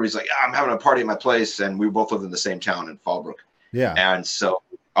whatever, he's like, I'm having a party at my place, and we both lived in the same town in Fallbrook. Yeah. And so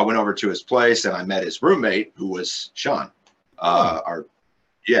I went over to his place, and I met his roommate, who was Sean. And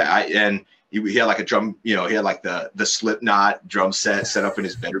he had like a drum, he had like the Slipknot drum set up in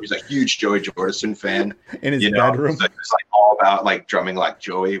his bedroom. He's a huge Joey Jordison fan. In his bedroom? So it's like all about like drumming like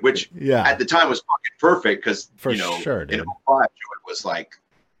Joey, which at the time was fucking perfect because, sure, dude. in 05, Joey was like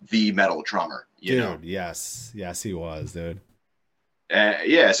the metal drummer, you know? Yes. Yes, he was, dude.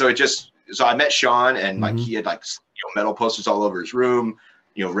 So I met Sean, and like he had like metal posters all over his room.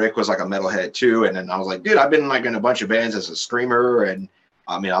 Rick was like a metalhead too, and then I was like, dude, I've been like in a bunch of bands as a screamer, and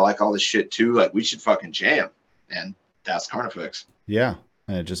I mean, I like all this shit too. Like, we should fucking jam, and that's Carnifex. Yeah,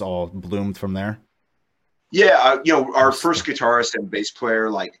 and it just all bloomed from there. Yeah, our first guitarist and bass player,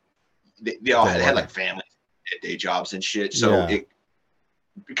 like they all had like families, day jobs and shit. So it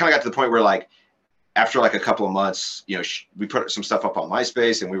kind of got to the point where like, after like a couple of months, we put some stuff up on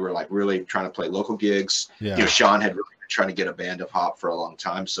MySpace, and we were like really trying to play local gigs. Yeah. Sean had really been trying to get a band of hop for a long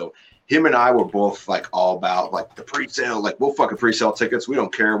time. So him and I were both like all about like the pre-sale, like we'll fucking pre-sale tickets. We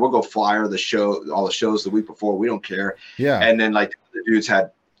don't care. We'll go flyer the show, all the shows the week before. We don't care. Yeah. And then like the dudes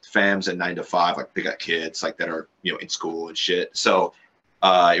had fams at 9 to 5, like they got kids like that are, in school and shit. So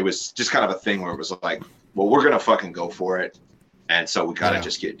it was just kind of a thing where it was like, well, we're going to fucking go for it. And so we kind of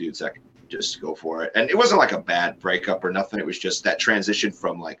just get dudes that just go for it. And it wasn't like a bad breakup or nothing. It was just that transition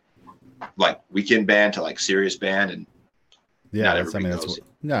from like weekend band to like serious band. And not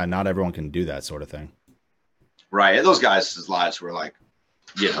everyone can do that sort of thing. Right. And those guys' lives were like,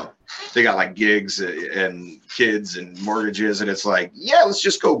 they got like gigs and kids and mortgages. And it's like, yeah, let's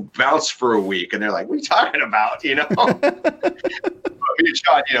just go bounce for a week. And they're like, what are you talking about? Me and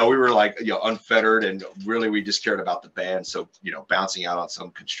Sean, we were like, unfettered, and really we just cared about the band. So, bouncing out on some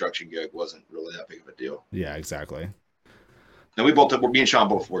construction gig wasn't really that big of a deal. Yeah, exactly. And me and Sean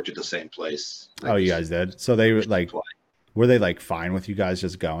both worked at the same place. You guys did? So they were they like fine with you guys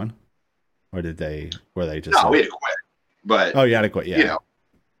just going? Or were they just? No, we had to quit. But you had to quit, yeah.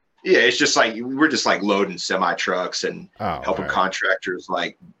 It's just like, we're just like loading semi trucks and helping right. contractors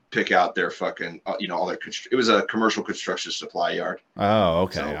like pick out their fucking, all their, it was a commercial construction supply yard. Oh,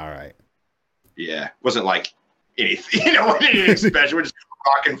 okay. So, all right. Yeah. It wasn't like anything, anything special. We're just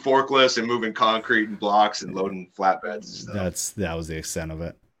rocking forklifts and moving concrete and blocks and loading flatbeds and stuff. That was the extent of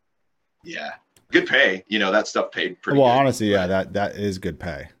it. Yeah. Good pay. That stuff paid pretty well, good. Honestly, yeah, that is good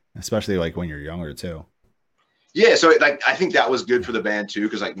pay, especially like when you're younger too. Yeah. So like, I think that was good for the band too.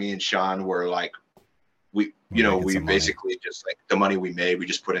 Cause like me and Sean were like, we basically just like the money we made, we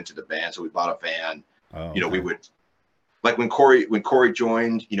just put into the band. So we bought a van. We would like when Corey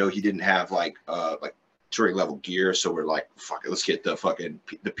joined, he didn't have like touring level gear. So we're like, fuck it, let's get the fucking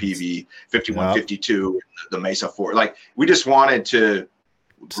the PV 5152, the Mesa 4. Like we just wanted to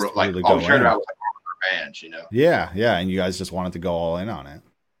like all we cared about was like our bands, Yeah. Yeah. And you guys just wanted to go all in on it.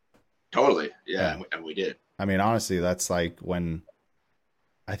 Totally. Yeah. And we did. I mean, honestly, that's like when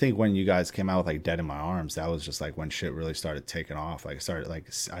you guys came out with like Dead in My Arms, that was just like when shit really started taking off. Like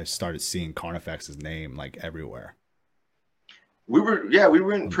I started seeing Carnifex's name like everywhere. We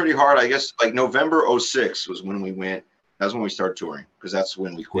went pretty hard. I guess like November 06 was when we went. That's when we started touring, because that's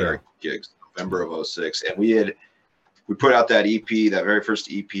when we quit our gigs. November of 06, and we put out that EP, that very first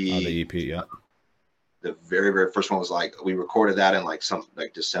EP. The EP, yeah. The very, very first one was like, we recorded that in like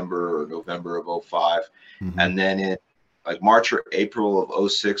December or November of 05. Mm-hmm. And then in like March or April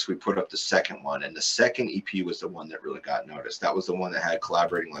of 06, we put up the second one. And the second EP was the one that really got noticed. That was the one that had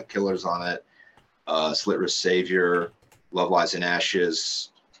collaborating like Killers on it, Slit Wrist Savior, Love Lies in Ashes,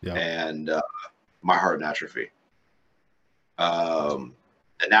 and My Heart in Atrophy. And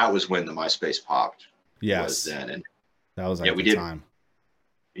that was when the MySpace popped. Yes. Was then. And that was like the time.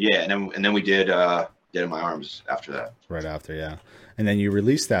 Yeah, and then we did Dead in My Arms after that. Right after, yeah. And then you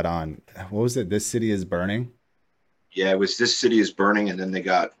released that on, what was it? This City is Burning? Yeah, it was This City is Burning, and then they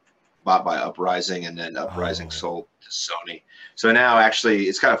got bought by Uprising, and then Uprising sold to Sony. So now, actually,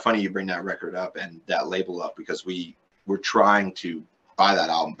 it's kind of funny you bring that record up and that label up, because we're trying to buy that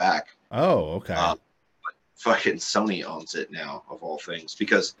album back. Oh, okay. But fucking Sony owns it now, of all things,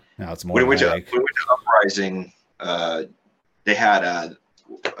 because now it's more when we went to Uprising, they had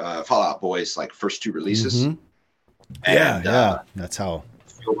Fall Out Boy's like first two releases. Mm-hmm. And, that's how.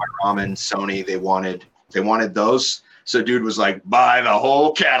 Fueled by Ramen, Sony, they wanted those. So dude was like, buy the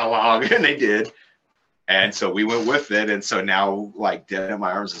whole catalog, and they did. And so we went with it. And so now like Dead in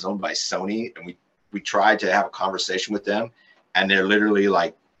My Arms is owned by Sony, and we tried to have a conversation with them, and they're literally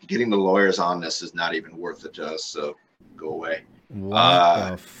like, getting the lawyers on this is not even worth it to us. So go away.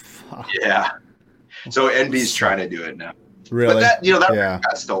 What the fuck? Yeah. So NB's trying to do it now. Really? But that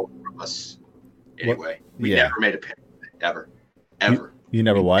got stolen from us anyway. We never made a penny ever. You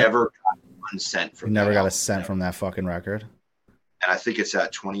never what? Never got 1 cent from. You never got a cent from that fucking record. And I think it's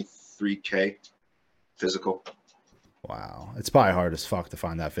at 23 $3K physical. Wow. It's probably hard as fuck to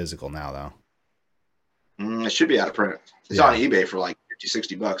find that physical now, though. It should be out of print. It's on eBay for like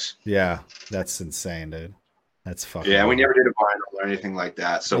 $50-$60. Yeah, that's insane, dude. That's fucking. Yeah, we never did a vinyl or anything like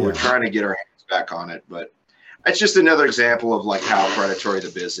that, so we're trying to get our hands back on it. But it's just another example of like how predatory the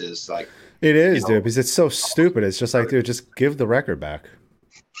biz is. Like it is, dude, because it's so stupid. It's just like, dude, just give the record back.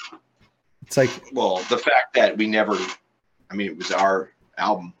 It's like, well, the fact that we never, I mean, it was our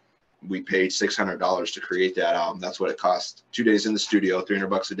album. We paid $600 to create that album. That's what it cost. 2 days in the studio,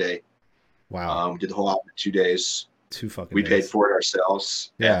 $300 a day. Wow. We did the whole album in 2 days. 2 fucking We days. paid for it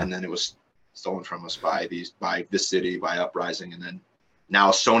ourselves. Yeah. And then it was stolen from us by the city, by Uprising. And then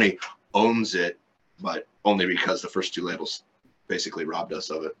now Sony owns it, but only because the first 2 labels basically robbed us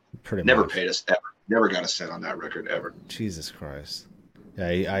of it. Pretty Never much. Paid us ever. Never got a cent on that record ever. Jesus Christ. Yeah,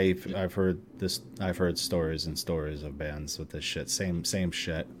 I've heard this. I've heard stories and stories of bands with this shit. Same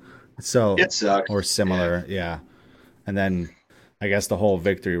shit. So It sucks. Or similar, yeah. And then I guess the whole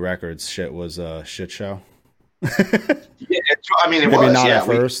Victory Records shit was a shit show. Yeah, I mean, it Maybe was. not Yeah, at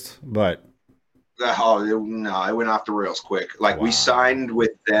first, but no, it went off the rails quick. Like Wow. we signed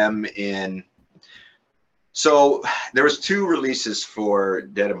with them in. So there was 2 releases for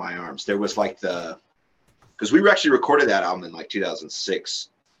Dead in My Arms. There was like because we actually recorded that album in like 2006,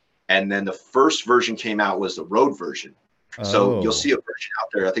 and then the first version came out was the road version. So you'll see a version out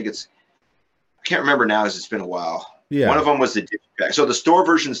there. I think I can't remember now as it's been a while. Yeah. One of them was the Digipack. So the store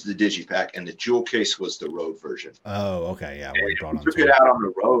version's the Digipack, and the jewel case was the road version. Oh, okay, yeah. And We brought we on took tour. it out on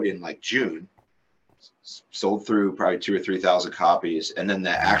the road in like June. Sold through probably 2,000 or 3,000 copies, and then the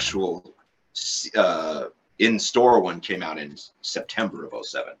actual in-store one came out in September of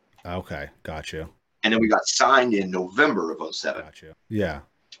 07. Okay, got you. And then we got signed in November of 07 Got you. Yeah,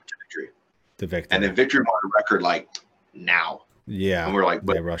 to Victory. the Victory. And then Victory wanted a record like now. yeah, And we're like,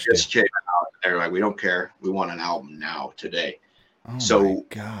 but they rushed this you. came out. And they're like, we don't care. We want an album now, today. Oh so- my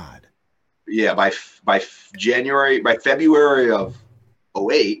God. Yeah, by February of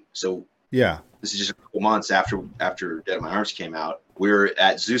 08, so Yeah. this is just a couple months after Dead in My Arms came out, we were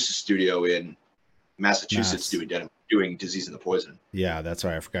at Zeus's studio in Massachusetts doing Disease and the Poison. Yeah, that's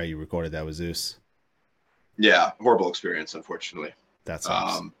right. I forgot you recorded that with Zeus. Yeah, horrible experience, unfortunately. That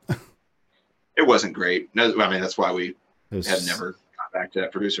sucks. It wasn't great. No, I mean, that's why we It was, have never got back to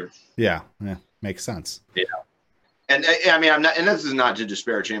that producer. Yeah, makes sense. And I mean, I'm not, and this is not to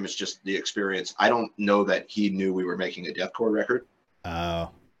disparage him. It's just the experience. I don't know that he knew we were making a deathcore record.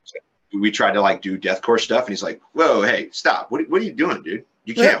 Oh, We tried to like do deathcore stuff, and he's like, "Whoa, hey, stop! What are you doing, dude?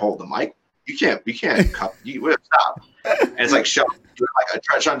 You can't hold the mic. You can't cup. Stop!" And it's like, shut up. Like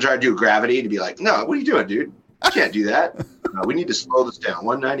I try to do Gravity to be like, "No, what are you doing, dude? You can't do that. No, we need to slow this down.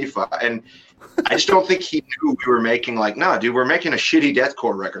 195." And I just don't think he knew we were making like, "No, dude, we're making a shitty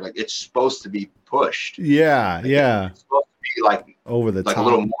deathcore record. Like it's supposed to be pushed. yeah, yeah. It's supposed to be like Over the top. a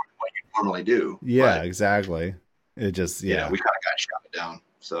little more than what you normally do." Yeah, But, exactly. It just, you yeah, know, we kind of got shot it down.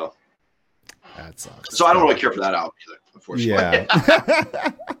 So that sucks. I don't really care for that album either, unfortunately.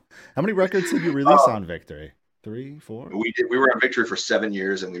 Yeah. How many records did you release on Victory? 3, 4? We were on Victory for 7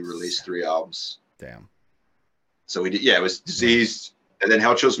 years, and we released 3 albums. Damn. So we did, yeah, it was Diseased, and then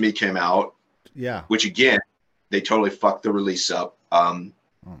Hell Chose Me came out, Yeah. which again, they totally fucked the release up.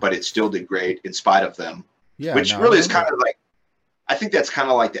 But it still did great in spite of them, Yeah. which no, I really is remember. kind of like, I think that's kind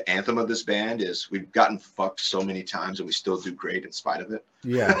of like the anthem of this band is we've gotten fucked so many times and we still do great in spite of it.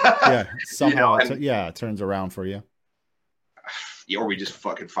 Yeah. Yeah. Somehow, and- it turns around for you. Or we just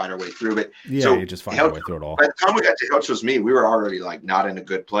fucking find our way through. But Yeah, so you just find Hell- your way through it all. by the time we got to Hell Chose Me, we were already like not in a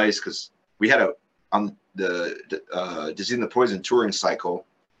good place because we had on the Disease and the Poison touring cycle,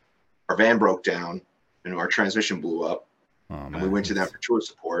 our van broke down and our transmission blew up. Oh, And we went to them for tour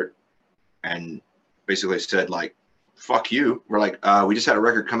support and basically said like, fuck you. We're like, we just had a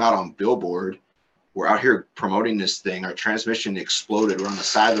record come out on Billboard. We're out here promoting this thing. Our transmission exploded. We're on the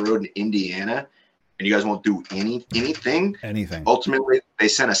side of the road in Indiana and you guys won't do anything. Anything. Ultimately, they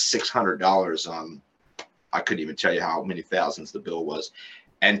sent us $600 on, I couldn't even tell you how many thousands the bill was.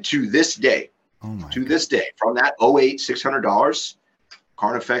 And to this day, Oh my from that 08 $600,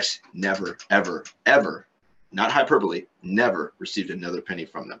 Carnifex never, ever, ever, not hyperbole, never received another penny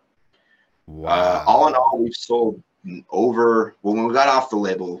from them. Wow. All in all, we've sold when we got off the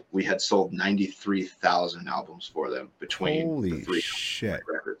label, we had sold 93,000 albums for them between Holy the 3 shit.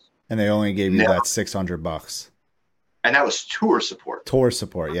 records. And they only gave you No. that $600. And that was tour support, Tour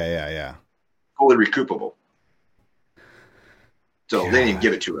support. Yeah. fully recoupable. So they didn't even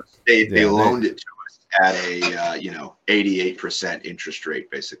give it to us. They loaned it to us at a 88% interest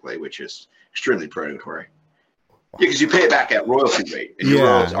rate, basically, which is extremely predatory. because you pay it back at royalty rate. And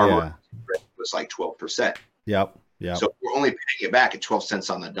our royalty rate was like 12%. Yep. So we're only paying it back at 12 cents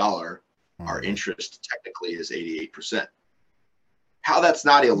on the dollar. Our interest technically is 88%. How that's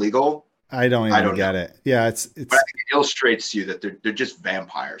not illegal? I don't get it. Yeah, it's. But I think it illustrates to you that they're just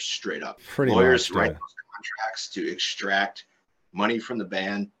vampires straight up. Lawyers write those contracts to extract money from the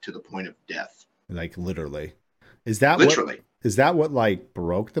band to the point of death. Like literally. Is that what like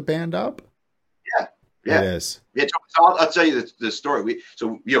broke the band up? Yeah. It is. Yeah, so I'll tell you the story. We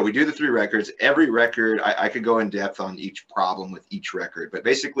do the 3 records. Every record, I could go in depth on each problem with each record, but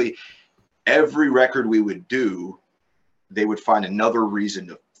basically every record we would do, they would find another reason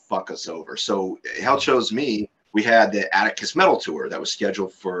to fuck us over. So Hell Chose Me, we had the Atticus Metal Tour that was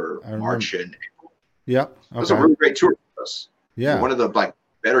scheduled for March and April. Yep. Okay. It was a really great tour for us. Yeah. One of the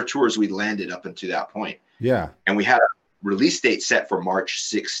better tours we landed up until that point. Yeah. And we had a release date set for March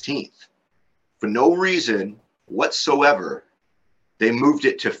 16th. For no reason whatsoever, they moved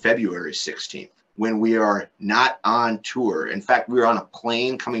it to February 16th when we are not on tour. In fact, we were on a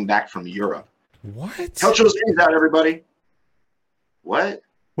plane coming back from Europe. What? Hell Chose Me out, everybody. What?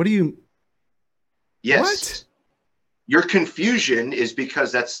 What do you? Yes. What? Your confusion is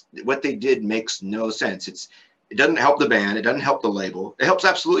because that's what they did makes no sense. It doesn't help the band. It doesn't help the label. It helps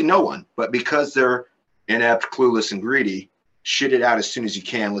absolutely no one. But because they're inept, clueless, and greedy, shit it out as soon as you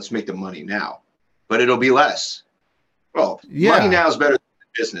can. Let's make the money now. But it'll be less. Well, money now is better than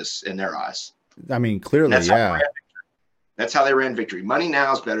business in their eyes. I mean, clearly, That's how they ran Victory. Money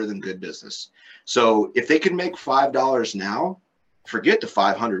now is better than good business. So if they can make $5 now, forget the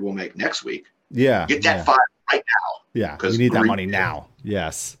 500 we'll make next week. Yeah. Get that 5 right now. Yeah. We need that money now.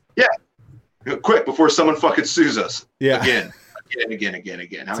 Yes. Yeah. Quick before someone fucking sues us. Yeah. Again. How many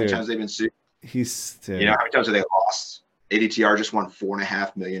times have they been sued? How many times have they lost? ADTR just won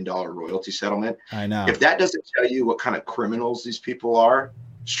 $4.5 million royalty settlement. I know. If that doesn't tell you what kind of criminals these people are,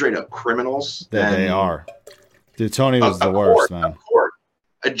 straight up criminals, then they are. Dude, Tony was the worst, man.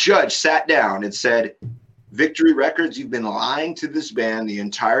 A judge sat down and said, Victory Records, you've been lying to this band the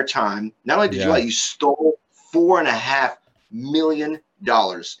entire time. Not only did you lie, you stole $4.5 million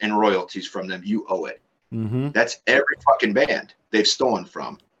in royalties from them. You owe it. Mm-hmm. That's every fucking band they've stolen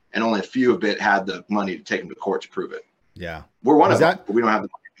from. And only a few of it had the money to take them to court to prove it. Yeah. We're one of them, but we don't have the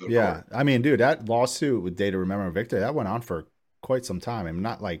money to go to court. I mean, dude, that lawsuit with Day to Remember Victory, that went on for quite some time. I mean,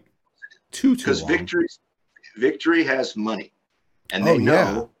 not like too long. Because Victory has money. And they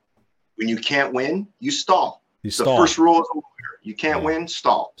know when you can't win, you stall. The first rule is a lawyer. You can't win,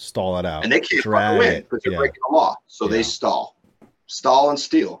 stall. Stall it out. And they can't win because they're breaking the law. So they stall. Stall and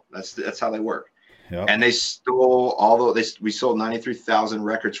steal. That's how they work. Yep. And they stole we sold 93,000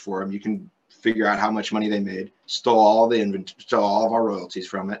 records for them. You can figure out how much money they made. Stole all the inventory, stole all of our royalties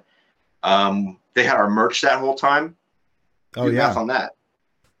from it. They had our merch that whole time. Math on that.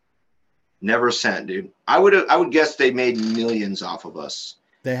 Never a cent, dude. I would guess they made millions off of us.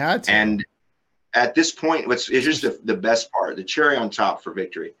 They had to. And at this point, it's just the best part, the cherry on top for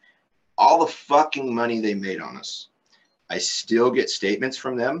Victory. All the fucking money they made on us. I still get statements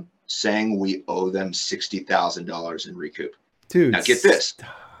from them saying we owe them $60,000 in recoup. Dude, now get this. Stop.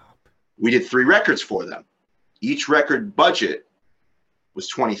 We did 3 records for them. Each record budget was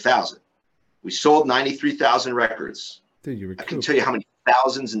 $20,000. We sold 93,000 records. Dude, I can tell you how many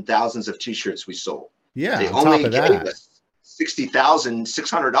thousands and thousands of T-shirts we sold. Yeah, they only gave us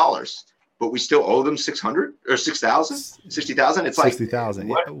 $60,600, but we still owe them 600 or 6,000, 60,000. It's like 60,000.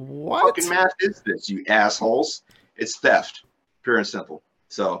 What fucking math is this, you assholes? It's theft, pure and simple.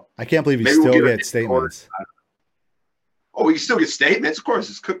 So I can't believe you still get statements. Oh, we still get statements. Of course,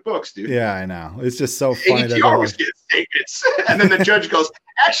 it's cookbooks, dude. Yeah, I know. It's just so funny. You always get statements. And then the judge goes,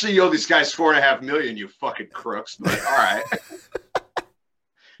 actually, you owe these guys $4.5 million, you fucking crooks. But all right.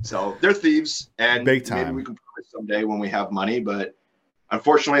 So they're thieves. And big time. Maybe we can prove it someday when we have money. But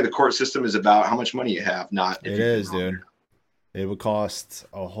unfortunately, the court system is about how much money you have, not if it is, dude. It would cost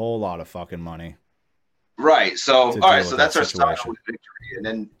a whole lot of fucking money. Right. So, all right. So that's our style with Victory. And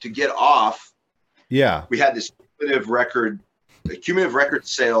then to get off, we had this cumulative record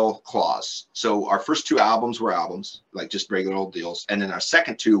sale clause. So our first 2 albums were albums, like just regular old deals. And then our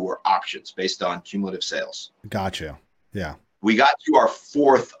second 2 were options based on cumulative sales. Gotcha. Yeah. We got to our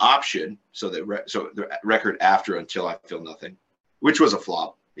 4th option. So the record after Until I Feel Nothing, which was a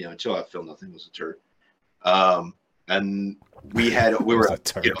flop. Until I Feel Nothing was a turd. And we were a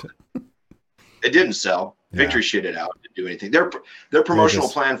turd. It didn't sell. Victory shit it out. Didn't do anything. Their promotional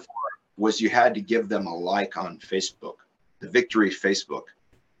plan for it was you had to give them a like on Facebook, the Victory Facebook.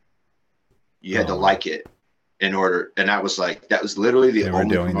 You had to like it in order, and that was literally the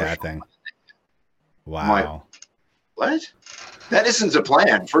only doing that thing. Wow. what? That isn't the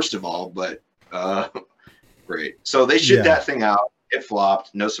plan, first of all, but great. So they shipped that thing out. It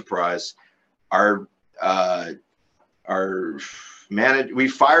flopped. No surprise. We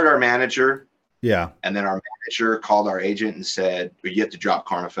fired our manager. Yeah. And then our manager called our agent and said, you have to drop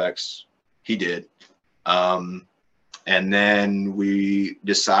Carnifex. He did. And then we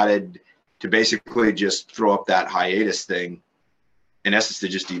decided to basically just throw up that hiatus thing, in essence, to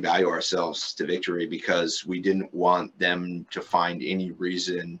just devalue ourselves to Victory, because we didn't want them to find any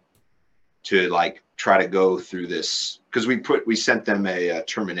reason to like try to go through this. Because we sent them a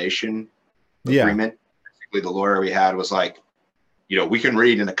termination agreement. Basically, the lawyer we had was like, we can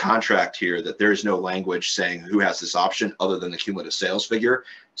read in the contract here that there is no language saying who has this option other than the cumulative sales figure.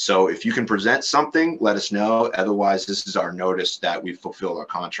 So if you can present something, let us know. Otherwise, this is our notice that we fulfilled our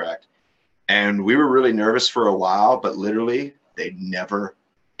contract. And we were really nervous for a while, but literally they never,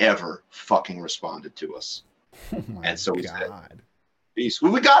 ever fucking responded to us. Oh and so we said, peace.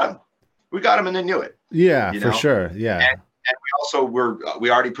 Well, we got him. We got him and they knew it. Yeah, for sure. Yeah. And we also we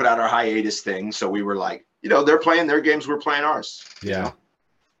already put out our hiatus thing. So we were like, they're playing their games, we're playing ours. Yeah.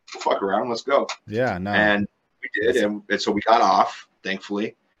 Fuck around, let's go. Yeah, no. And we did, and so we got off,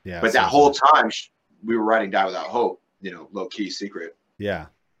 thankfully. Yeah. But that whole time, we were writing Die Without Hope, low key secret. Yeah.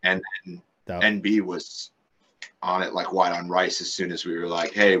 And NB was on it like white on rice as soon as we were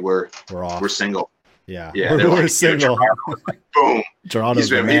like, hey, we're off. We're single. Yeah. Yeah. We're single. Like, boom. Toronto's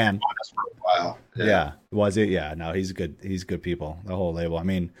the man. On us for a while. Yeah. Was it? Yeah. No, he's good. He's good people. The whole label. I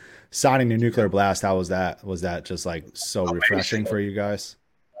mean, signing to Nuclear Blast, how was that? Was that just like so refreshing for you guys?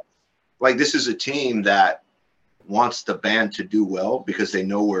 Like, this is a team that wants the band to do well because they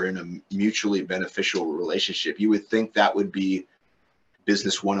know we're in a mutually beneficial relationship. You would think that would be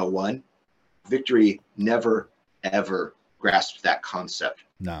business 101. Victory never, ever grasped that concept.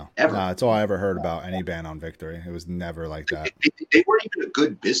 No, ever. No, that's all I ever heard about any band on Victory. It was never like that. They weren't even a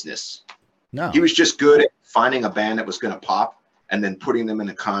good business. No. He was just good at finding a band that was going to pop and then putting them in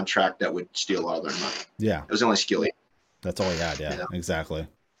a contract that would steal all their money. Yeah. It was only skill. That's all he had. Yeah, exactly.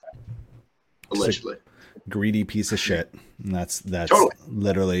 Allegedly. Greedy piece of shit. And that's totally.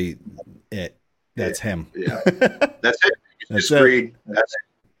 Literally it. That's him. Yeah. That's it. That's just greed. That's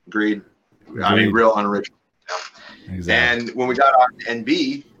it. Greed. I mean, real unoriginal. Yeah. Exactly. And when we got on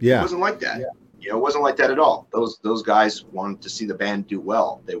NB, it wasn't like that. Yeah. It wasn't like that at all. Those guys wanted to see the band do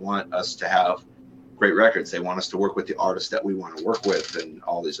well. They want us to have great records. They want us to work with the artists that we want to work with and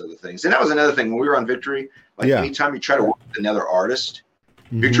all these other things. And that was another thing. When we were on Victory, anytime you try to work with another artist,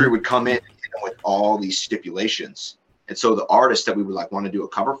 Victory would come in and hit them with all these stipulations. And so the artists that we would like want to do a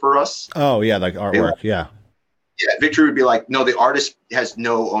cover for us. Oh, yeah, like artwork. Yeah, Victory would be like, no, the artist has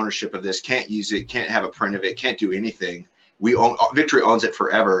no ownership of this, can't use it, can't have a print of it, can't do anything. Victory owns it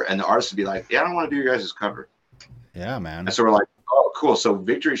forever. And the artist would be like, I don't want to do your guys' cover. Yeah, man. And so we're like, oh, cool. So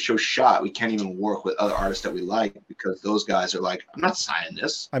Victory's so shot, we can't even work with other artists that we like because those guys are like, I'm not signing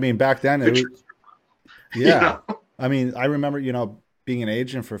this. I mean, back then, I mean, I remember, being an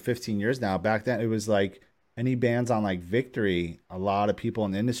agent for 15 years now. Back then, it was like any bands on like Victory, a lot of people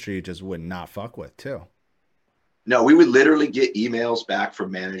in the industry just would not fuck with too. No, we would literally get emails back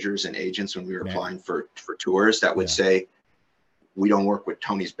from managers and agents when we were applying for tours that would say, we don't work with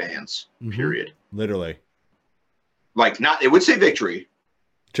Tony's bands, period. Literally. Like, it would say Victory.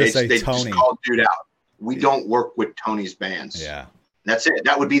 Just say they Tony. Just called dude out. We don't work with Tony's bands. Yeah. That's it.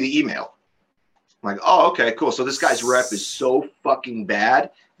 That would be the email. I'm like, oh, okay, cool. So this guy's rep is so fucking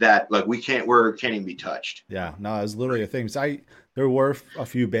bad that like we can't even be touched. Yeah. No, it was literally a thing. So there were a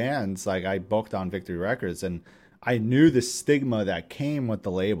few bands like I booked on Victory Records, and I knew the stigma that came with the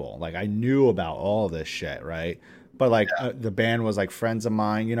label. Like I knew about all this shit, right? But like the band was like friends of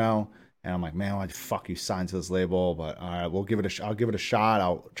mine, and I'm like, man, why the fuck you signed to this label? But all right, we'll give it I'll give it a shot.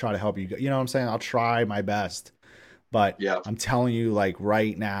 I'll try to help you. You know what I'm saying? I'll try my best. But I'm telling you, like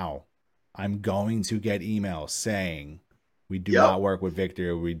right now, I'm going to get emails saying we do not work with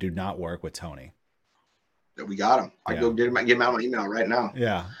Victor. We do not work with Tony. We got him. I go get him out my email right now.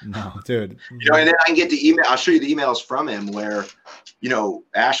 Yeah, no, dude. And then I can get the email. I'll show you the emails from him where,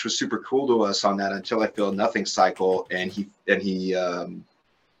 Ash was super cool to us on that Until I Feel Nothing cycle, and he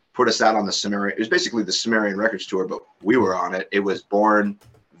put us out on the Sumerian. It was basically the Sumerian Records tour, but we were on it. It was Born,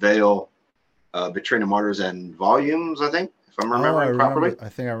 Veil, Betraying the Martyrs, and Volumes, I think, if I'm remembering properly. I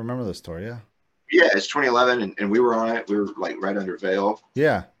think I remember the story. Yeah. Yeah, it's 2011, and we were on it. We were like right under Veil.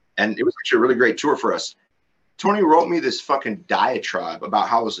 Yeah. And it was actually a really great tour for us. Tony wrote me this fucking diatribe about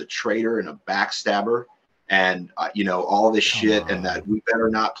how I was a traitor and a backstabber and, all this shit and that we better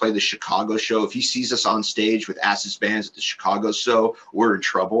not play the Chicago show. If he sees us on stage with Acid Bands at the Chicago show, we're in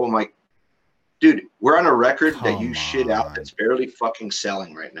trouble. I'm like, dude, we're on a record that Come you shit out on. that's barely fucking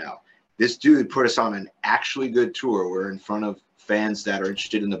selling right now. This dude put us on an actually good tour. We're in front of fans that are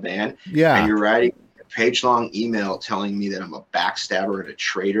interested in the band. Yeah. And you're writing a page-long email telling me that I'm a backstabber and a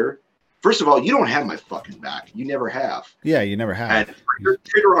traitor. First of all, you don't have my fucking back. You never have. Yeah, you never have. And you're a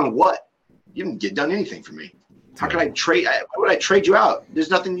traitor on what? You didn't get done anything for me. How could I trade? Why would I trade you out?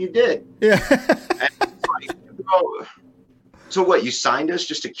 There's nothing you did. Yeah. So what? You signed us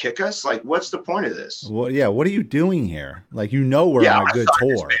just to kick us? Like, what's the point of this? What are you doing here? Like, you know, we're on a good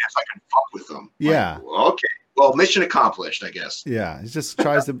tour. So I can fuck with them. Yeah. Like, well, okay. Well, mission accomplished, I guess. Yeah. He just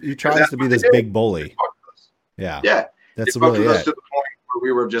tries to be this big bully. Yeah. Yeah. That's really really it. it. To the point where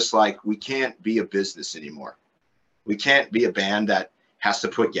we were just like, we can't be a business anymore. We can't be a band that has to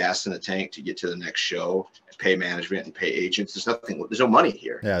put gas in the tank to get to the next show and pay management and pay agents. There's no money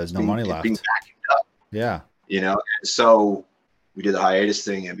here. Yeah. There's no money left. Being backed up. Yeah. You know, and so we did the hiatus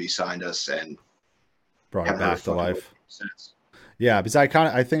thing, and MB signed us and brought it back to life. Yeah, because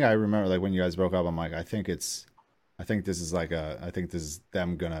I think I remember like when you guys broke up, I'm like, I think this is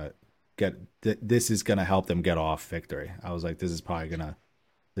them gonna this is gonna help them get off Victory. I was like, this is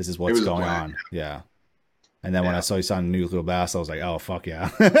what's going on. Yeah. And then when I saw you sign Nuclear Blast, I was like, oh fuck yeah.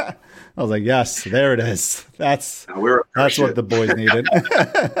 I was like, yes, there it is. That's what the boys needed.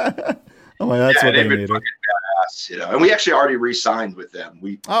 I'm like, that's what they needed. You know, and we actually already re-signed with them.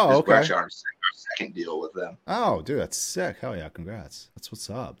 Okay. We're actually our second deal with them. Oh, dude, that's sick. Hell yeah, congrats. That's what's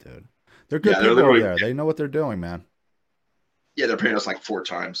up, dude. They're good people over there. They know what they're doing, man. Yeah, they're paying us like 4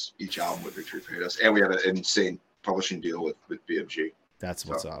 times each album what Victory paid us, and we have an insane publishing deal with BMG. That's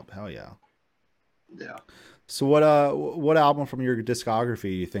what's up. Hell yeah. Yeah. So what album from your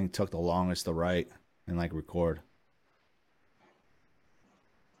discography you think took the longest to write and like record?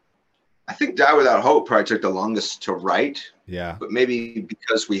 I think Die Without Hope probably took the longest to write. Yeah. But maybe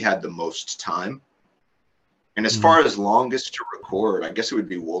because we had the most time. And as far as longest to record, I guess it would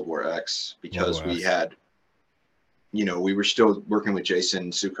be World War X because we had, you know, we were still working with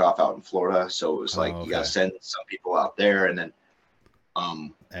Jason Sukoff out in Florida. So it was like, you got to send some people out there and then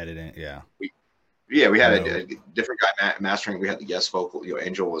editing. Yeah. We had a different guy mastering. We had the guest vocal, you know,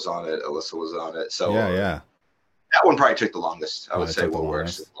 Angel was on it. Alyssa was on it. So yeah. That one probably took the longest. I would say World War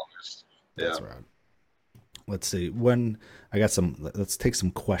X took the longest. That's right. Let's see. Let's take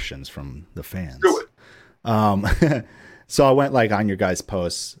some questions from the fans. Do it. So I went like on your guys'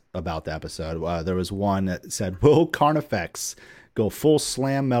 posts about the episode. There was one that said, "Will Carnifex go full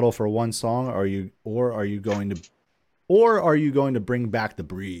slam metal for one song? Or are you going to bring back the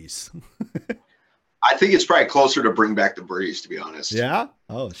breeze?" I think it's probably closer to Bring Back the Breeze, to be honest. Yeah.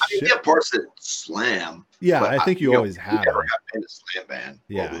 Oh shit. I mean, we have parts that slam. Yeah, I think you always have. Never have been a slam band.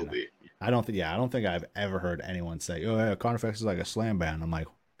 Yeah. Will be. I don't think I've ever heard anyone say, "Oh, yeah, Carnifex is like a slam band." I'm like,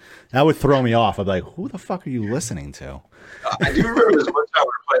 that would throw me off. I'd be like, "Who the fuck are you listening to?" I do remember this one time we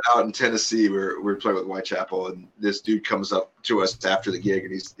were playing out in Tennessee. We were playing with Whitechapel, and this dude comes up to us after the gig,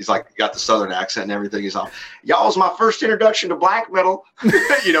 and he's like, got the Southern accent and everything. He's like, "Y'all was my first introduction to black metal,"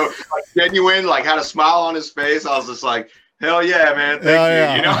 you know, like genuine, like had a smile on his face. I was just like, "Hell yeah, man,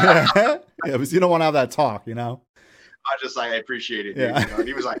 thank you." You know, yeah, because you don't want to have that talk, you know. I just like, I appreciate it. Yeah. You know? And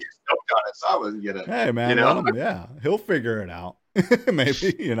he was like, "You're stoked on it," so I was gonna, hey man, you know, yeah, he'll figure it out.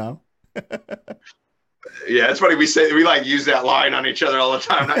 Maybe, you know. Yeah, it's funny. We like use that line on each other all the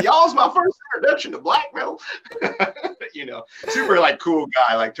time. Now, y'all's my first introduction to black metal. You know, super like cool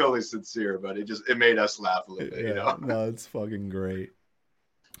guy, like totally sincere, but it made us laugh a little bit. Yeah, you know, no, it's fucking great.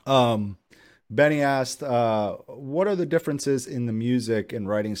 Benny asked, "What are the differences in the music and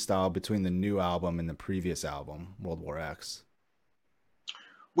writing style between the new album and the previous album, World War X?"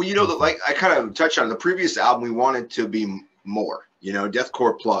 Well, you know, like I kind of touched on the previous album, we wanted to be more. You know,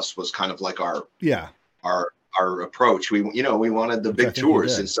 Deathcore Plus was kind of like our approach. We wanted the big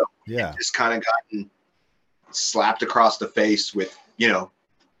tours, and so just kind of gotten slapped across the face with, you know,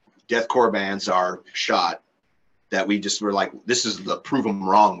 deathcore bands are shot, that we just were like, this is the Prove 'Em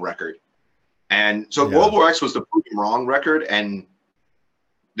Wrong record. And so World War X was the Prove 'Em Wrong record, and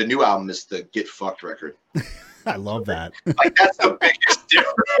the new album is the Get Fucked record. I love that. Like, that's the biggest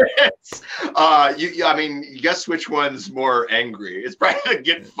difference. I mean, you guess which one's more angry? It's probably the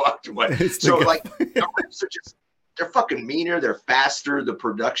Get Fucked one. So like, the riffs are just, they're fucking meaner. They're faster. The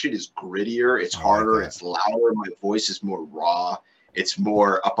production is grittier. It's harder. It's louder. My voice is more raw. It's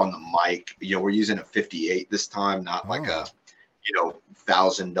more up on the mic. You know, we're using a 58 this time, not like a, you know,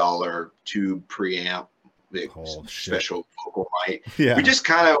 $1,000 tube preamp, special vocal mic. Yeah. We just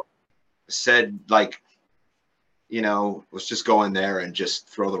kind of said, like, you know, let's just go in there and just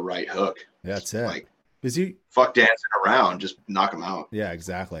throw the right hook. That's it. Like, Is he? Fuck dancing around, just knock them out. Yeah,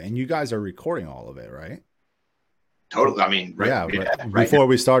 exactly. And you guys are recording all of it, right? Totally. I mean, Yeah. right Before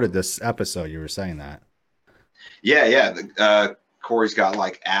we started this episode, you were saying that. Yeah. Corey's got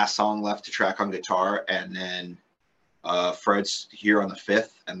like a song left to track on guitar, and then Fred's here on the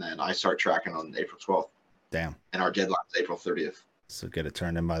 5th, and then I start tracking on April 12th. Damn. And our deadline is April 30th. So get it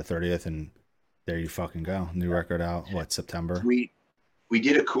turned in by the 30th, and there you fucking go. New record out. What, September? We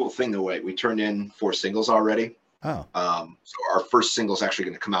did a cool thing the way we turned in 4 singles already. Oh. So our first single is actually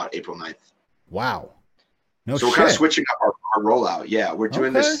going to come out April 9th. Wow. No so shit. we're kind of switching up our rollout. Yeah, we're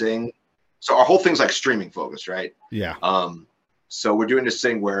doing this thing. So our whole thing's like streaming focused, right? Yeah. So we're doing this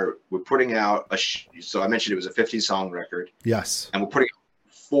thing where we're putting out so I mentioned it was a 15-song record. Yes. And we're putting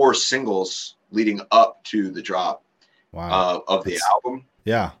out 4 singles leading up to the drop of the album.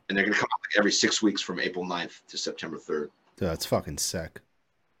 Yeah. And they're going to come out like every 6 weeks from April 9th to September 3rd. Dude, that's fucking sick.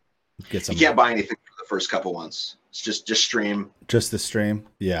 You can't buy anything for the first couple ones. It's just stream. Just the stream.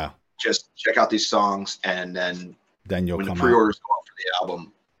 Yeah. Just check out these songs, and then you'll when come the pre-orders go out for the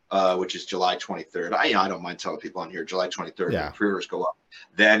album, which is July 23rd. I don't mind telling people on here, July 23rd. Yeah. When the pre-orders go up,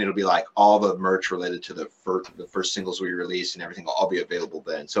 then it'll be like all the merch related to the first singles we release and everything will all be available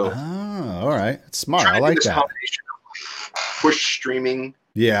then. So, all right, it's smart. I like that. Combination of push streaming,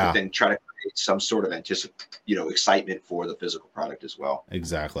 yeah, but then try to create some sort of excitement for the physical product as well.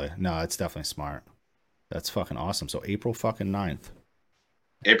 Exactly. No, it's definitely smart. That's fucking awesome. So April fucking 9th.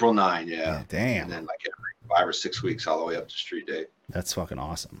 April 9, yeah. Damn. And then like every 5 or 6 weeks all the way up to street date. That's fucking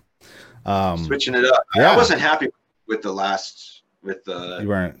awesome. Switching it up. Yeah. I wasn't happy with the last You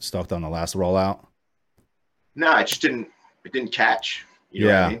weren't stoked on the last rollout? No, it didn't catch. You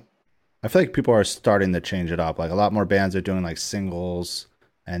know what I mean? I feel like people are starting to change it up. Like a lot more bands are doing like singles,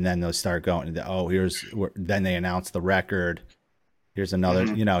 and then they'll start going to, then they announce the record. Here's another,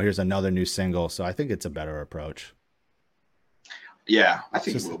 here's another new single. So I think it's a better approach. Yeah, I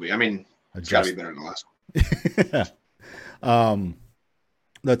think it will be. I mean, it's got to be better than the last one.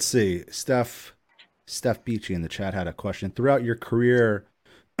 Let's see. Steph Beachy in the chat had a question. Throughout your career,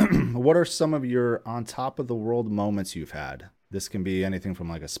 what are some of your on top of the world moments you've had? This can be anything from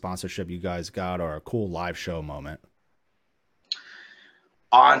like a sponsorship you guys got or a cool live show moment.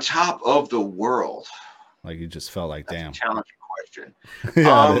 On top of the world. Like you just felt like, damn. A challenging question.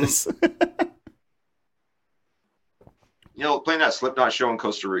 Yeah, it is. Playing that Slipknot show in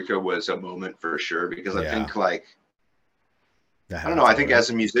Costa Rica was a moment for sure, because I think like, I don't know, I think as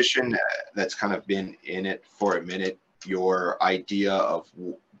a musician that's kind of been in it for a minute, your idea of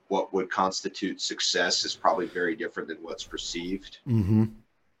what would constitute success is probably very different than what's perceived. Mm-hmm.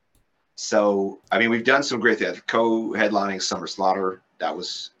 So, I mean, we've done some great things. Co-headlining Summer Slaughter,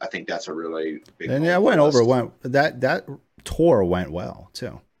 I think that's a really big. And yeah, that tour went well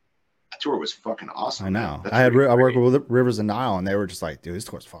too. That tour was fucking awesome. I know. I worked with Rivers of Nile, and they were just like, dude, this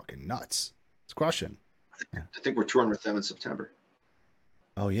tour's fucking nuts. It's crushing. I think we're touring with them in September.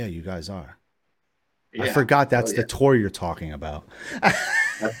 Oh yeah, you guys are. Yeah. I forgot that's the tour you're talking about.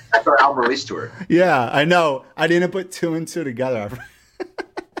 That's our album release tour. Yeah, I know. I didn't put 2 and 2 together.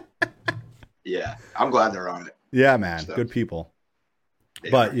 Yeah, I'm glad they're on it. Yeah, man, good people.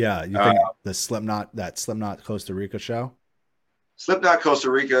 Yeah. But yeah, you think the Slipknot Costa Rica show? Slipknot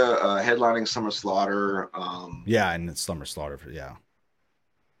Costa Rica, headlining Summer Slaughter. Yeah, and it's Summer Slaughter. Yeah.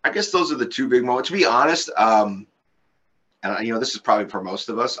 I guess those are the 2 big moments. To be honest, and this is probably for most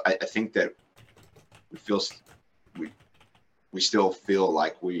of us, I think that we still feel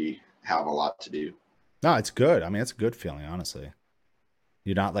like we have a lot to do. No, it's good. I mean, it's a good feeling, honestly.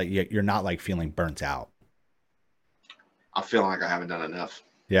 You're not like feeling burnt out. I'm feeling like I haven't done enough.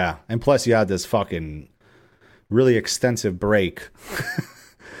 Yeah, and plus you had this fucking really extensive break.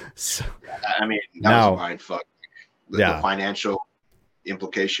 So, I mean, that was a mind fuck. The financial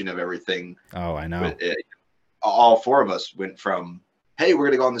implication of everything. Oh, I know. All 4 of us went from, hey, we're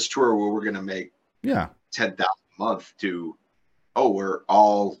going to go on this tour where we're going to make $10,000 a month to, we're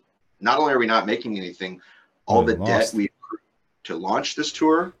all, not only are we not making anything, all the debt we accrued to launch this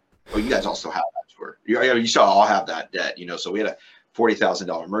tour. Oh, you guys also have that tour. You saw all have that debt, so we had a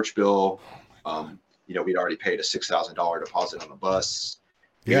 $40,000 merch bill. We'd already paid a $6,000 deposit on the bus.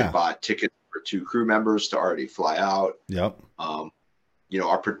 We had bought tickets for 2 crew members to already fly out. Yep. We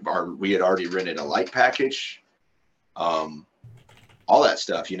had already rented a light package. All that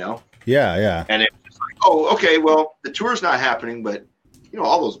stuff, Yeah. And it's just like, okay, well, the tour's not happening, but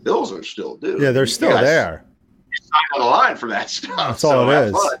all those bills are still due. Yeah, they're still there. You sign on the line for that stuff. That's all it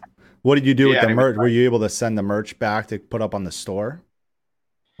is. Fun. What did you do with the merch? Were you able to send the merch back to put up on the store,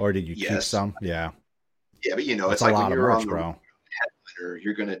 or did you keep some? Yeah. Yeah, but it's like when you're on the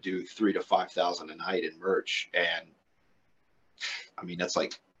you're going to do 3 to 5,000 a night in merch. And I mean, that's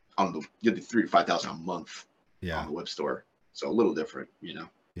like you'll do 3 to 5,000 a month on the web store. So a little different, you know?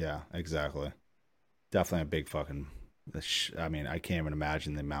 Yeah, exactly. Definitely a big fucking, I mean, I can't even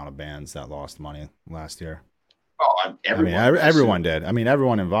imagine the amount of bands that lost money last year. Oh, everyone did. I mean,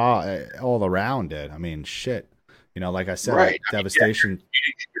 everyone involved, all around did. I mean, shit. You know, like I said, right. Like, Devastation. You get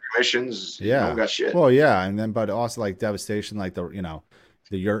your commissions. Yeah. You don't got shit. Well, yeah, and then but also like Devastation, like the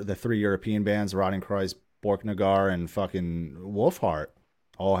the 3 European bands, Rotting Christ, Borknagar, and fucking Wolfheart,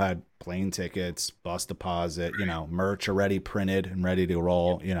 all had plane tickets, bus deposit, you know, merch already printed and ready to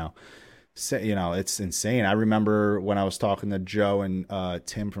roll. You know, it's insane. I remember when I was talking to Joe and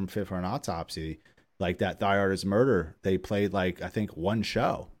Tim from Fit for an Autopsy, like that Die Art is Murder. They played like I think 1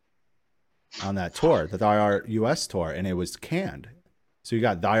 show on that tour, the Die Art US tour, and it was canned. So you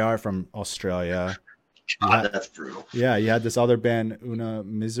got Die Art from Australia. That's brutal. Yeah, you had this other band, Una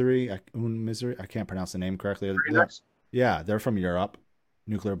Misery. I can't pronounce the name correctly. Yeah, they're from Europe,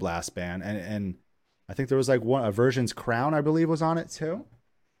 nuclear blast band, and I think there was like a Version's Crown, I believe, was on it too.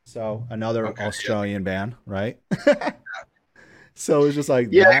 So another Australian band, right? So it's just like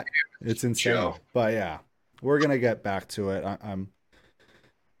that. It's insane. Joe. But yeah, we're gonna get back to it.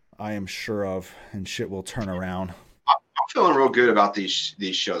 I am sure of, and shit will turn around. I'm feeling real good about these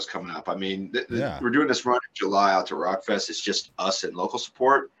shows coming up. I mean, we're doing this run in July out to Rockfest. It's just us and local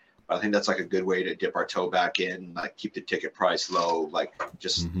support. But I think that's like a good way to dip our toe back in, like keep the ticket price low, like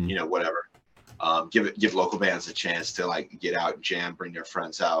just you know, whatever. Give local bands a chance to like get out and jam, bring their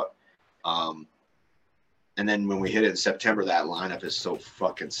friends out. And then when we hit it in September, that lineup is so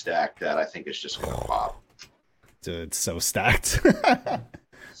fucking stacked that I think it's just gonna pop. Dude, it's so stacked.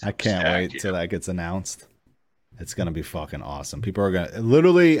 I can't wait till that gets announced. It's gonna be fucking awesome. People are gonna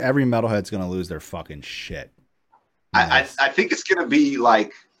literally every metalhead's gonna lose their fucking shit. I think it's gonna be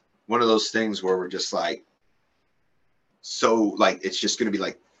like one of those things where we're just like, so like it's just gonna be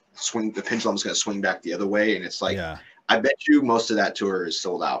like the pendulum's gonna swing back the other way, and it's like I bet you most of that tour is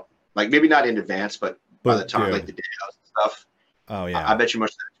sold out. Like maybe not in advance, but by the time like the day of stuff. Oh yeah, I bet you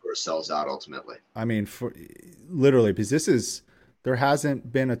most of that tour sells out ultimately. I mean, for literally because there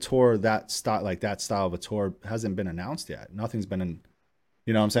hasn't been a tour that style of a tour hasn't been announced yet. Nothing's been in,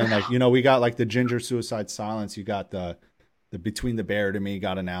 you know what I'm saying? Like, you know, we got like the Ginger Suicide Silence. You got the Between the Bear to Me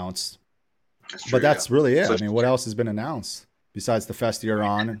got announced. That's true, but that's really it. I mean, what else has been announced besides the fest you're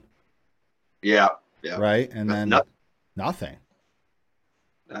on? Yeah. Right. And then nothing.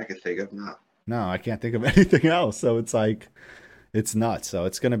 I can think of No, I can't think of anything else. So it's like, it's nuts. So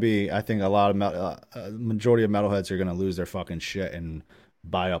it's going to be, I think a lot of majority of metalheads are going to lose their fucking shit and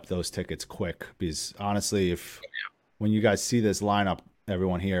buy up those tickets quick. Because honestly, when you guys see this lineup,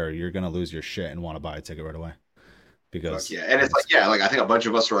 everyone here, you're going to lose your shit and want to buy a ticket right away. Because and it's like I think a bunch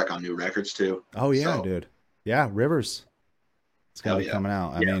of us are like on new records too. Oh yeah, dude. Yeah, Rivers. It's going to be coming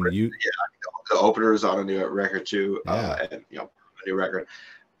out. I mean, the opener is on a new record too. And a new record.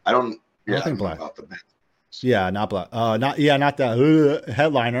 I don't think Black. About the band. Yeah, not Black. Not the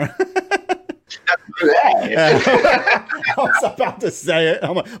headliner. I was about to say it,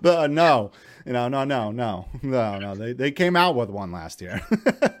 but no, no. They came out with one last year.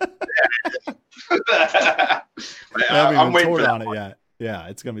 I'm waiting for on it yet. Yeah,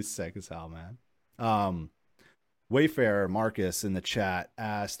 it's gonna be sick as hell, man. Wayfarer Marcus in the chat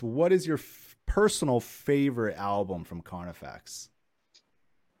asked, "What is your personal favorite album from Carnifex?"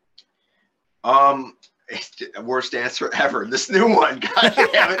 Worst answer ever. This new one, God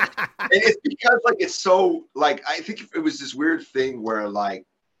damn it! And it's because like it's so like I think it was this weird thing where like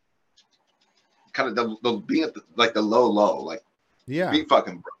kind of the being at the low like being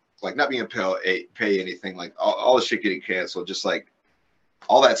fucking broke, like not being able to pay anything, like all the shit getting canceled, just like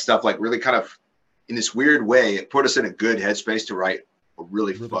all that stuff, like really kind of in this weird way, it put us in a good headspace to write a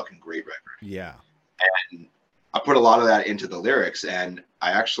really fucking great record. Yeah, and I put a lot of that into the lyrics, and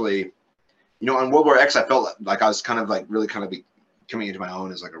I actually. You know, on World War X, I felt like I was kind of like really kind of coming into my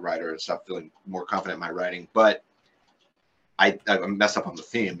own as like a writer and stuff, feeling more confident in my writing. But I messed up on the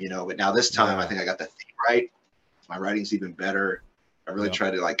theme, you know. But now this time, I think I got the theme right. My writing's even better. I really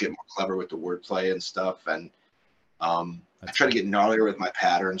tried to like get more clever with the wordplay and stuff, and I try to get gnarlier with my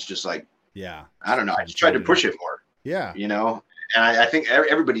patterns. Just like I don't know. I just tried to push it more. Yeah, you know. And I think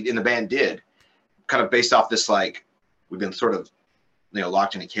everybody in the band did, kind of based off this like we've been sort of.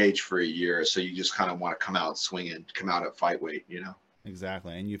 Locked in a cage for a year, so you just kind of want to come out swinging, come out at fight weight, you know.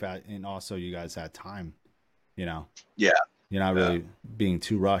 Exactly, and also you guys had time, you know. Yeah, you're not really being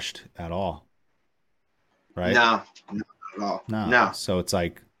too rushed at all, right? No, not at all. No. So it's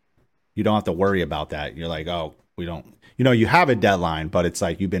like you don't have to worry about that. You're like, oh, we don't, you know, you have a deadline, but it's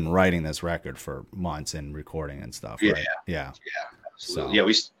like you've been writing this record for months and recording and stuff. Yeah. Right? Yeah.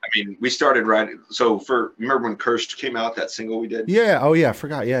 Absolutely. So. Yeah. We started writing. So remember when Cursed came out, that single we did? Yeah. Oh yeah. I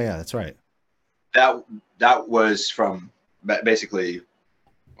forgot. Yeah. That's right. That was from basically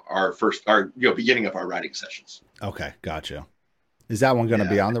our beginning of our writing sessions. Okay. Gotcha. Is that one going to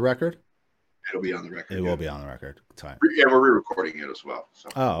be on the record? It'll be on the record. It will be on the record. And we're re-recording it as well. So.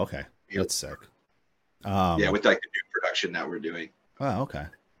 Oh, okay. That's sick. With like the new production that we're doing. Oh, okay.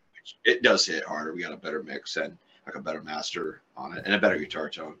 It does hit harder. We got a better mix and like a better master on it and a better guitar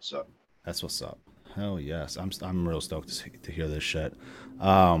tone. So that's what's up. Hell yes. I'm real stoked to hear this shit.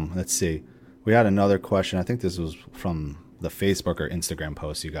 Let's see. We had another question. I think this was from the Facebook or Instagram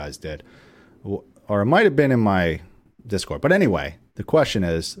post you guys did, or it might have been in my Discord. But anyway, the question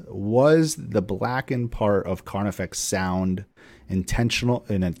is: was the blackened part of Carnifex sound an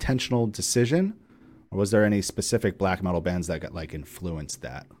intentional decision, or was there any specific black metal bands that got like influenced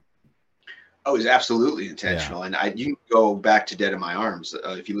that? Oh, it's absolutely intentional. Yeah. And you can go back to Dead in My Arms.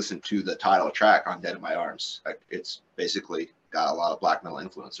 If you listen to the title track on Dead in My Arms, it's basically got a lot of black metal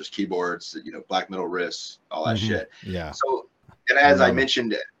influence. There's keyboards, black metal riffs, all that shit. Yeah. So, and as I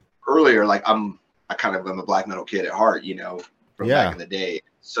mentioned earlier, like I'm a black metal kid at heart, from back in the day.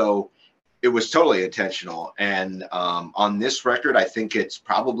 So it was totally intentional. And on this record, I think it's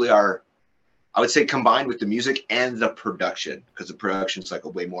probably I would say combined with the music and the production, because the production's like a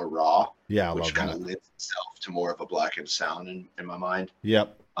way more raw. Yeah, which kind of lends itself to more of a blackened sound in my mind.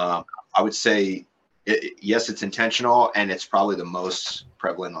 Yep. I would say, yes, it's intentional, and it's probably the most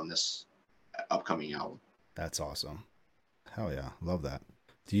prevalent on this upcoming album. That's awesome. Hell yeah, love that.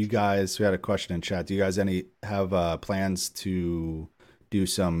 Do you guys? We had a question in chat. Do you guys have plans to do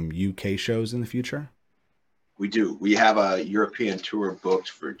some UK shows in the future? We do. We have a European tour booked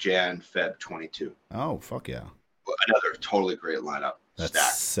for Feb 22. Oh, fuck yeah. Another totally great lineup. That's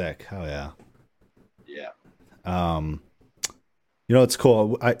stacked. Sick. Hell yeah. Yeah. It's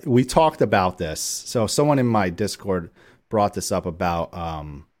cool. We talked about this. So someone in my Discord brought this up about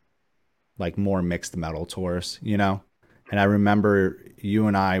like more mixed metal tours, and I remember you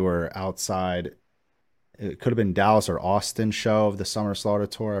and I were outside. It could have been Dallas or Austin show of the Summer Slaughter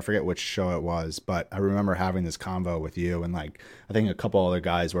tour. I forget which show it was, but I remember having this convo with you, and like I think a couple other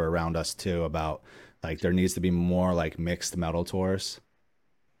guys were around us too about like there needs to be more like mixed metal tours.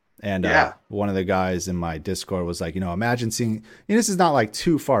 And one of the guys in my Discord was like, imagine seeing, this is not like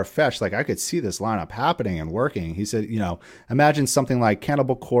too far fetched. Like I could see this lineup happening and working. He said, imagine something like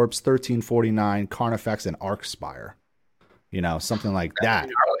Cannibal Corpse, 1349, Carnifex, and Archspire. Something like that.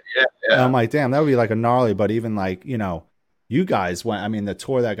 Yeah. And I'm like, damn, that would be like a gnarly, but even like, you guys went, the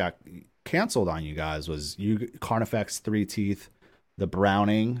tour that got canceled on you guys was Carnifex, Three Teeth, the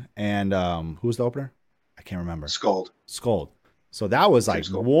Browning, and who was the opener? I can't remember. Skuld. So that was like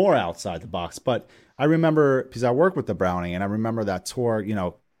more outside the box. But I remember, because I worked with the Browning, and I remember that tour,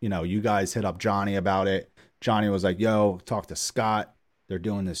 you guys hit up Johnny about it. Johnny was like, yo, talk to Scott. They're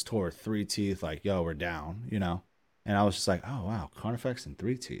doing this tour, Three Teeth. Like, yo, we're down, And I was just like, oh, wow, Carnifex and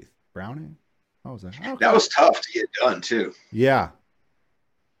Three Teeth. Browning? I was like, okay. That was tough to get done, too. Yeah.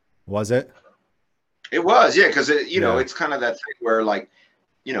 Was it? It was, yeah, because, it's kind of that thing where, like,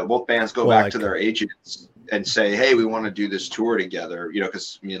 both bands go back to their agents and say, hey, we want to do this tour together,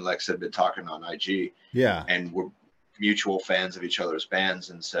 because me and Lex had been talking on IG. Yeah. And we're mutual fans of each other's bands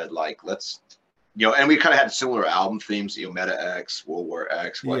and said, like, let's, and we kind of had similar album themes, Meta X, World War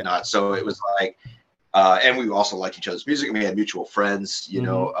X, whatnot. Yeah. So it was like, and we also liked each other's music, and we had mutual friends,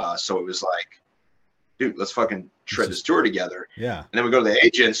 so it was like, dude, let's fucking shred this tour together. Yeah. And then we go to the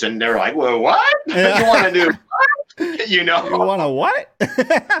agents, and they're like, well, what? Yeah. You want to do what? You want to what?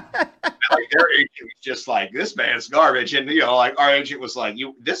 Like their agent was just like, this band's garbage. And, like our agent was like,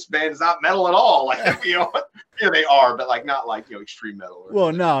 this band's not metal at all. Like, they are, but like, not like, extreme metal.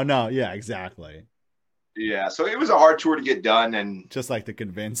 Well, no. Yeah, exactly. Yeah. So it was a hard tour to get done. And just like to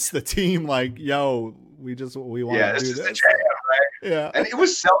convince the team, like, yo, we want to do this. The jam, right? Yeah. And it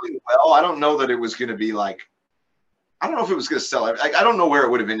was selling well. I don't know that it was going to be like, I don't know if it was going to sell. I don't know where it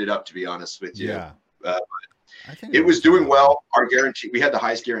would have ended up, to be honest with you. Yeah. I think it was doing well. Our guarantee, we had the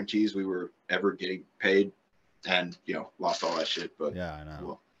highest guarantees we were ever getting paid, and lost all that shit. But yeah, I know.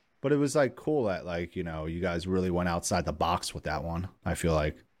 Cool. But it was like cool that like you guys really went outside the box with that one. I feel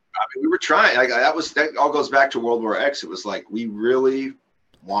like. We were trying. Like that all goes back to World War X. It was like we really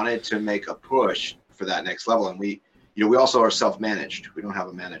wanted to make a push for that next level, and we also are self-managed. We don't have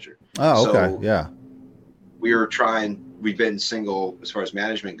a manager. Oh, okay, yeah. We were trying. We've been single as far as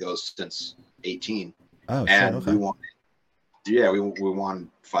management goes since 18. Oh, and okay. yeah, we want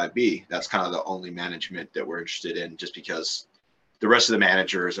 5B. That's kind of the only management that we're interested in, just because the rest of the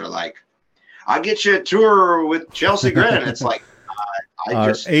managers are like, I'll get you a tour with Chelsea Grin. It's like,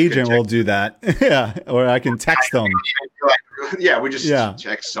 Our agent will do that. Yeah. Or I can text them. Yeah, we just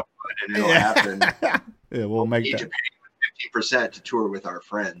check someone and it'll happen. Yeah, we'll make that. 15% to tour with our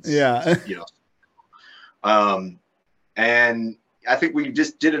friends. Yeah. And I think we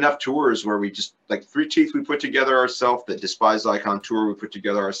just did enough tours where we just, like, Three Teeth we put together ourselves, the Despised Icon tour we put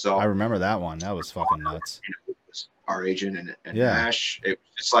together ourselves. I remember that one. That was fucking nuts. Our agent and Nash. It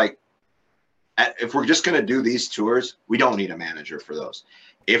was just like, if we're just going to do these tours, we don't need a manager for those.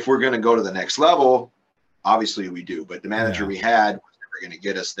 If we're going to go to the next level, obviously we do. But the manager we had was never going to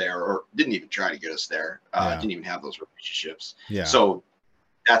get us there, or didn't even try to get us there. Didn't even have those relationships. Yeah. So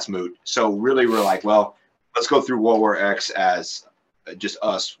that's moot. So really, we're like, well, let's go through World War X as just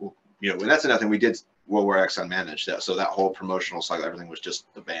us. And that's another thing. We did World War X unmanaged. So that whole promotional cycle, everything was just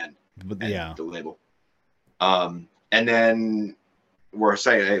the band and the label. And then we're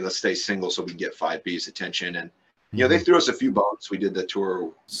saying, hey, let's stay single so we can get 5B's attention. And, they threw us a few bones. We did the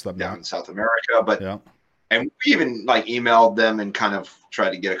tour down in South America, and we even like emailed them and kind of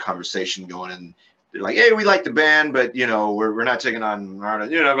tried to get a conversation going. And they're like, hey, we like the band, but, we're not taking on, blah,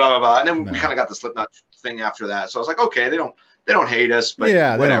 blah, blah. And then we kind of got the Slipknot thing after that. So I was like, okay, they don't hate us, but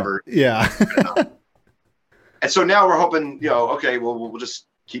whatever. Yeah. And so now we're hoping, okay, well, we'll just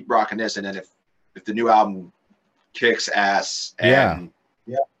keep rocking this. And then if the new album kicks ass and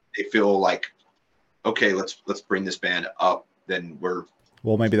they feel like, okay, let's bring this band up, then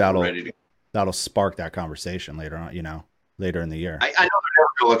maybe that'll spark that conversation later on, later in the year. I know they're never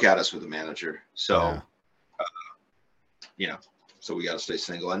gonna look at us with a manager, so so we got to stay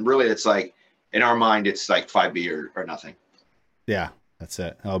single. And really, it's like, in our mind, it's like 5B or nothing. Yeah, that's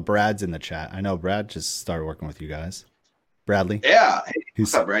it. Oh, Brad's in the chat. I know Brad just started working with you guys. Bradley. Yeah. Hey,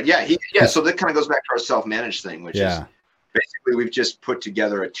 what's up, Brad? Yeah. So that kind of goes back to our self-managed thing, which is basically we've just put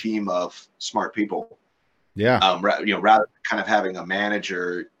together a team of smart people. Yeah. Rather than kind of having a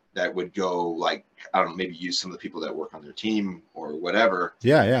manager that would go, like, I don't know, maybe use some of the people that work on their team or whatever.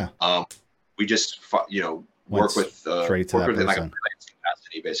 Yeah. We just, work with straight to that person. Like a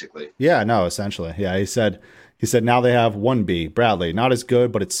capacity, basically. Yeah. No. Essentially. Yeah. He said now they have 1B. Bradley, not as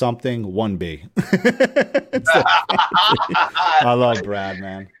good, but it's something. 1B. I love Brad,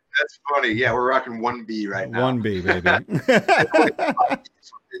 man. That's funny. Yeah, we're rocking 1B right now. 1B, baby.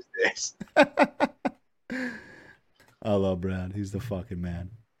 I love Brad. He's the fucking man.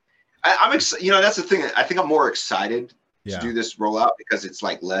 I'm excited. That's the thing. I think I'm more excited to do this rollout because it's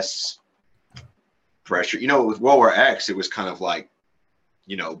like less pressure. With World War X, it was kind of like,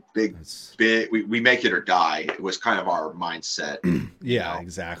 big. We make it or die. It was kind of our mindset. Yeah,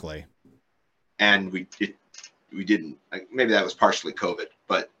 exactly. And we didn't. Like, maybe that was partially COVID,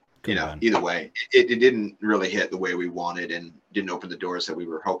 but either way, it didn't really hit the way we wanted and didn't open the doors that we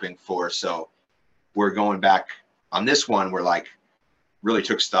were hoping for. So we're going back on this one. We're like, really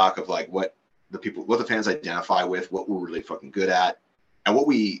took stock of like what the fans identify with, what we're really fucking good at, and what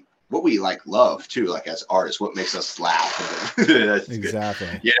we like love too, like as artists, what makes us laugh. Exactly.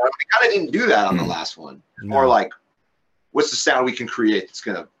 Good. We kind of didn't do that on the last one. No. More like, what's the sound we can create that's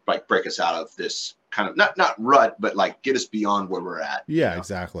gonna like break us out of this kind of not rut, but like get us beyond where we're at. Yeah,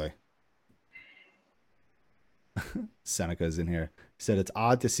 exactly. Seneca's in here. He said it's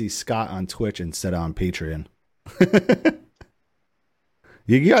odd to see Scott on Twitch instead of on Patreon.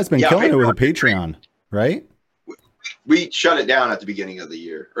 You guys been killing it with a Patreon, right? We shut it down at the beginning of the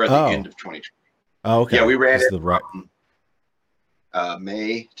year, or at the end of 2020. Oh, okay. Yeah, we ran it from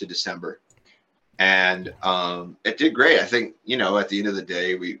May to December. And it did great. I think, at the end of the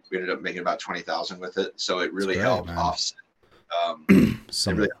day, we ended up making about 20,000 with it. So it really helped offset. It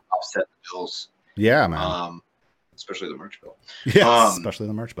really offset the bills. Yeah, man. Especially the merch bill. Yeah, especially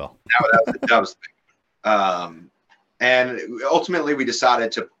the merch bill. That was and ultimately we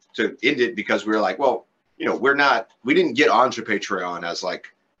decided to end it because we were like, well, we didn't get onto Patreon as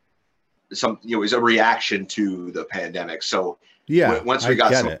like it was a reaction to the pandemic. So once we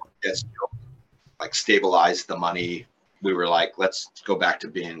got some like stabilized the money, we were like, let's go back to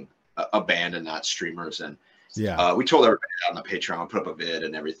being a band and not streamers. And we told everybody on the Patreon, put up a vid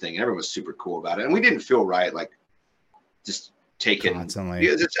and everything. And everyone was super cool about it. And we didn't feel right, like just taking constantly.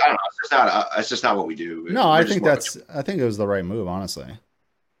 I don't know. It's just not what we do. No, I think it was the right move, honestly.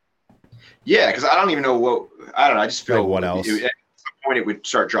 Yeah, because I don't even know I just feel like what else. At some point, it would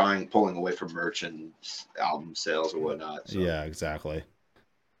start pulling away from merch and album sales or whatnot. So. Yeah, exactly.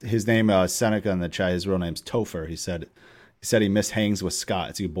 His name, Seneca in the chat. His real name's Topher. He said he hangs with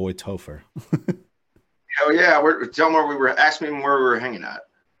Scott. It's your boy Topher. Hell yeah. Tell them where we were. Ask me where we were hanging at.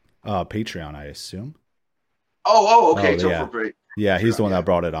 Patreon, I assume. Okay. Oh So yeah, for yeah. He's the one yeah, that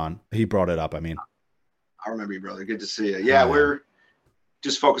brought it on. He brought it up. I mean, I remember you, brother. Good to see you. Yeah, hell yeah. we're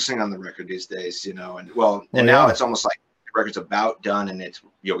just focusing on the record these days, and well, Well, and now yeah. it's almost like the record's about done, and it's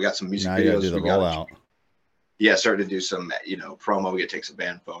we got some music Now you gotta videos. do the We got rollout. starting to do some promo. We got to take some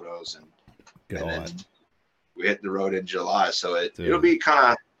band photos, Get all then that. we hit the road in July, so Dude. it'll be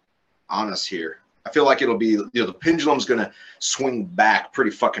kind of on us here. I feel like it'll be the pendulum's gonna swing back pretty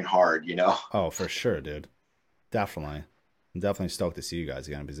fucking hard, Oh, for sure, dude. Definitely. I'm definitely stoked to see you guys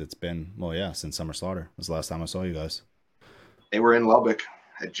again because it's been, well, yeah, since Summer Slaughter. It was the last time I saw you guys. They were in Lubbock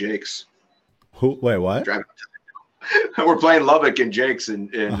at Jake's. Who? Wait, what? We're playing Lubbock and Jake's in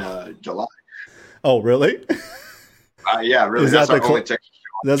July. Oh, really? Yeah, really. Is That's that our the only Texas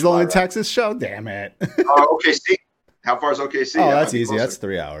show. That's the only Texas show? Damn it. OKC. How far is OKC? Oh, that's easy. That's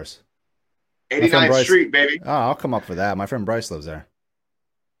 3 hours. 89th Street, baby. Oh, I'll come up for that. My friend Bryce lives there.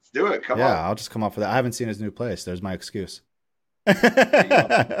 Let's do it. Come on. Yeah, I'll just come up for that. I haven't seen his new place. There's my excuse. And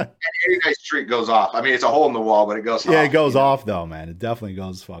 89th Street goes off. I mean, it's a hole in the wall, but it goes off. Yeah, it goes off though, man. It definitely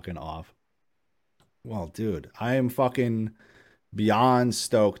goes fucking off. Well, dude, I am fucking beyond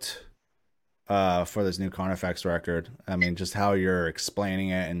stoked for this new Carnifex record. I mean, just how you're explaining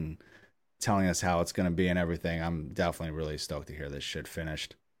it and telling us how it's going to be and everything. I'm definitely really stoked to hear this shit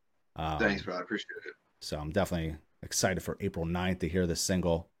finished. Thanks, bro. I appreciate it. So I'm definitely excited for April 9th to hear this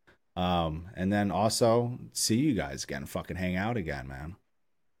single. And then also see you guys again, fucking hang out again, man.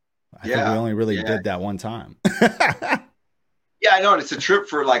 I think we only really did that one time. Yeah, I know. And it's a trip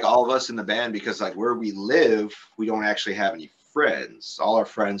for like all of us in the band because like where we live, we don't actually have any friends. All our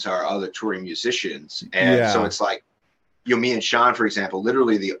friends are other touring musicians. And so it's like, me and Sean, for example,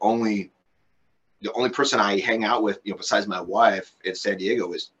 literally the only person I hang out with, besides my wife in San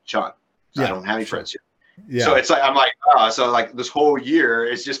Diego is Sean. So I don't have any friends here. Yeah. So it's like, I'm like, so like this whole year,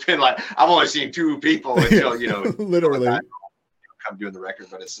 it's just been like, I've only seen 2 people until, literally come doing the record,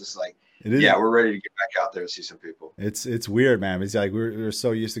 but it's just like, yeah, we're ready to get back out there and see some people. It's weird, man. It's like we're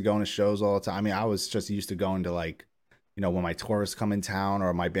so used to going to shows all the time. I mean, I was just used to going to like, when my tours come in town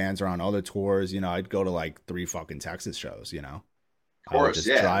or my bands are on other tours, I'd go to like 3 fucking Texas shows, Of course, I would just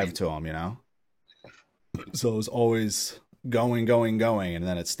drive to them, So it was always going, and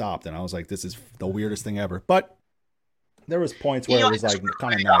then it stopped, and I was like, this is the weirdest thing ever. But there was points where it was like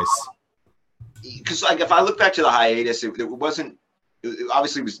kind of nice. Because like if I look back to the hiatus, it wasn't. It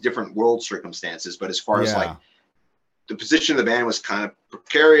obviously was different world circumstances, but as far as like the position of the band was kind of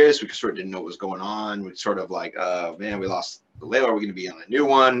precarious. We sort of didn't know what was going on. We sort of like, man, we lost the label. Are we going to be on a new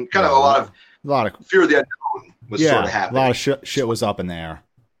one? Kind of a lot of fear of the unknown was sort of happening. A lot of shit was up in the air.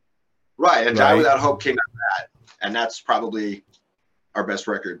 Right, and Die Without Hope came out of that, and that's probably our best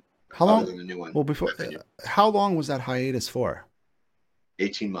record. How long? Than the new one. Well, before how long was that hiatus for?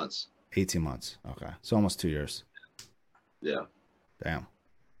 18 months. 18 months. Okay, so almost 2 years. Yeah. Damn.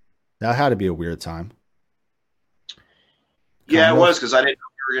 That had to be a weird time. Yeah, it was because I didn't know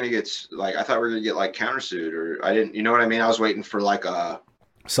we were gonna get like I thought we were gonna get like countersued or I didn't. You know what I mean? I was waiting for like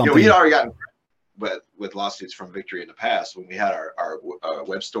something. We had already gotten with lawsuits from Victory in the past when we had our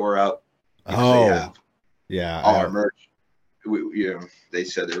web store up. Oh, all our merch. They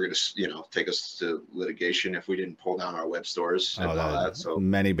said they were going to, take us to litigation if we didn't pull down our web stores and all that. So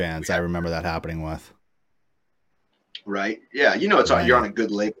many bands, I remember that happening with. Right? Yeah, you're on a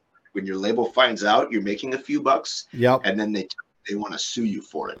good label. When your label finds out you're making a few bucks, and then they want to sue you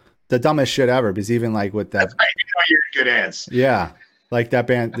for it. The dumbest shit ever, because even like with that, you're in good hands. Yeah. Like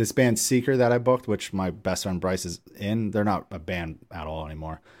this band Seeker that I booked, which my best friend Bryce is in, they're not a band at all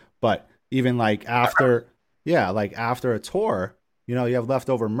anymore. But even like after a tour, you have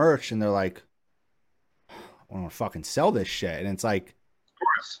leftover merch and they're like, I want to fucking sell this shit. And it's like, of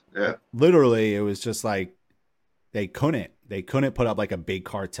course, yeah. Literally, it was just like, they couldn't put up like a big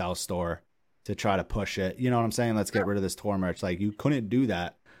cartel store to try to push it. You know what I'm saying? Let's get rid of this tour merch. Like you couldn't do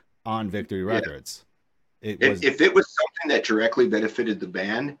that on Victory Records. If it was something that directly benefited the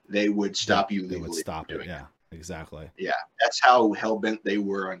band, they would stop you legally. They would stop it. Yeah, exactly. Yeah, that's how hell-bent they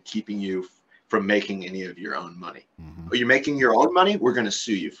were on keeping you from making any of your own money. Mm-hmm. Are you making your own money? We're going to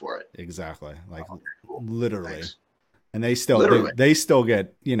sue you for it. Exactly. Like literally. Thanks. And they still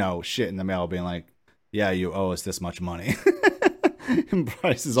get, shit in the mail being like, yeah, you owe us this much money. And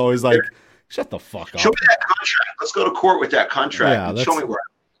Bryce is always like, shut the fuck up. Show me that contract. Let's go to court with that contract and show me where.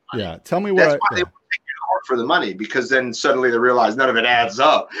 Yeah, tell me where. That's why they won't take you to court for the money, because then suddenly they realize none of it adds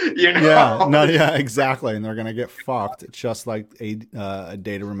up. Yeah, exactly, and they're gonna get fucked, just like a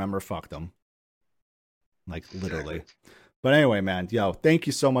Day to Remember fucked them, like literally. But anyway, man, yo, thank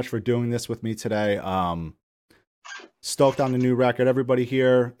you so much for doing this with me today. Stoked on the new record. Everybody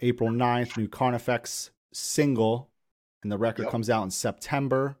here, April 9th, new Carnifex single. And the record comes out in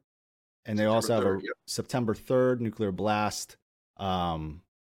September. And they also have a September 3rd, Nuclear Blast. They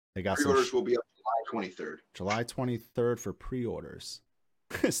got pre-orders will be up July 23rd. July 23rd for pre-orders.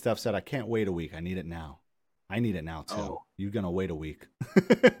 Steph said, I can't wait a week. I need it now. I need it now too. Oh. You're gonna wait a week.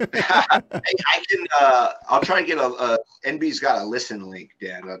 I can. I'll try and get NB's got a listen link,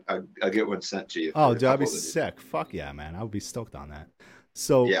 Dan. I'll get one sent to you. Oh, dude, I'd be sick. Fuck yeah, man. I would be stoked on that.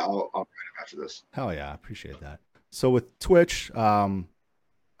 So yeah, I'll write him after this. Hell yeah, I appreciate that. So with Twitch, I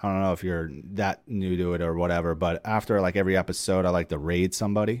don't know if you're that new to it or whatever, but after like every episode, I like to raid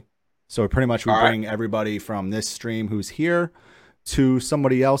somebody. So pretty much we bring everybody from this stream who's here to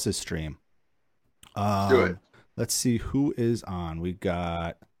somebody else's stream. Do it. Let's see who is on. We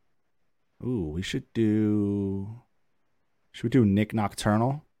got. Ooh, we should do. Should we do Nick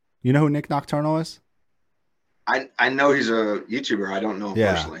Nocturnal? You know who Nick Nocturnal is? I know he's a YouTuber. I don't know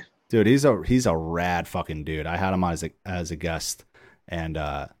him personally. Dude, he's a rad fucking dude. I had him as a guest, and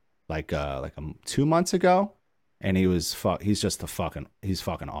like 2 months ago, and he's fucking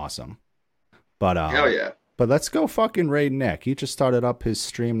awesome. But hell yeah. But let's go fucking raid Nick. He just started up his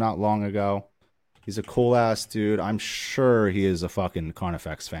stream not long ago. He's a cool ass dude. I'm sure he is a fucking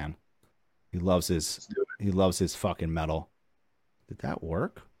Carnifex fan. He loves his fucking metal. Did that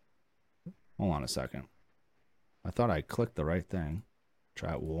work? Hold on a second. I thought I clicked the right thing.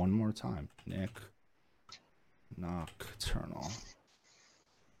 Try it one more time. Nick Nocturnal.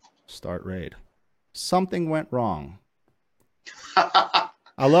 Start raid. Something went wrong. I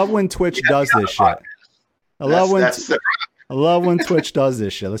love when Twitch does this shit. I love when Twitch does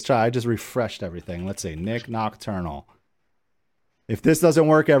this shit. Let's try. I just refreshed everything. Let's see. Nick Nocturnal. If this doesn't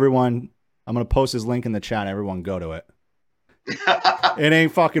work, everyone, I'm going to post his link in the chat. Everyone go to it. It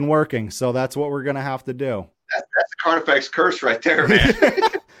ain't fucking working. So that's what we're going to have to do. That's the Carnifex curse right there, man.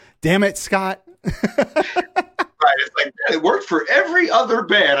 Damn it, Scott. Right. It's like, it worked for every other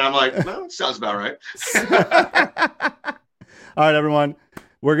band. I'm like, well, it sounds about right. All right, everyone.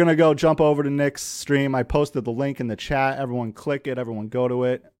 We're going to go jump over to Nick's stream. I posted the link in the chat. Everyone click it. Everyone go to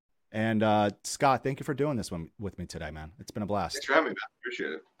it. And Scott, thank you for doing this one with me today, man. It's been a blast. Thanks for having me, man.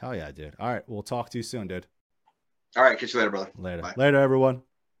 Appreciate it. Hell yeah, dude. All right. We'll talk to you soon, dude. All right. Catch you later, brother. Later. Bye. Later, everyone.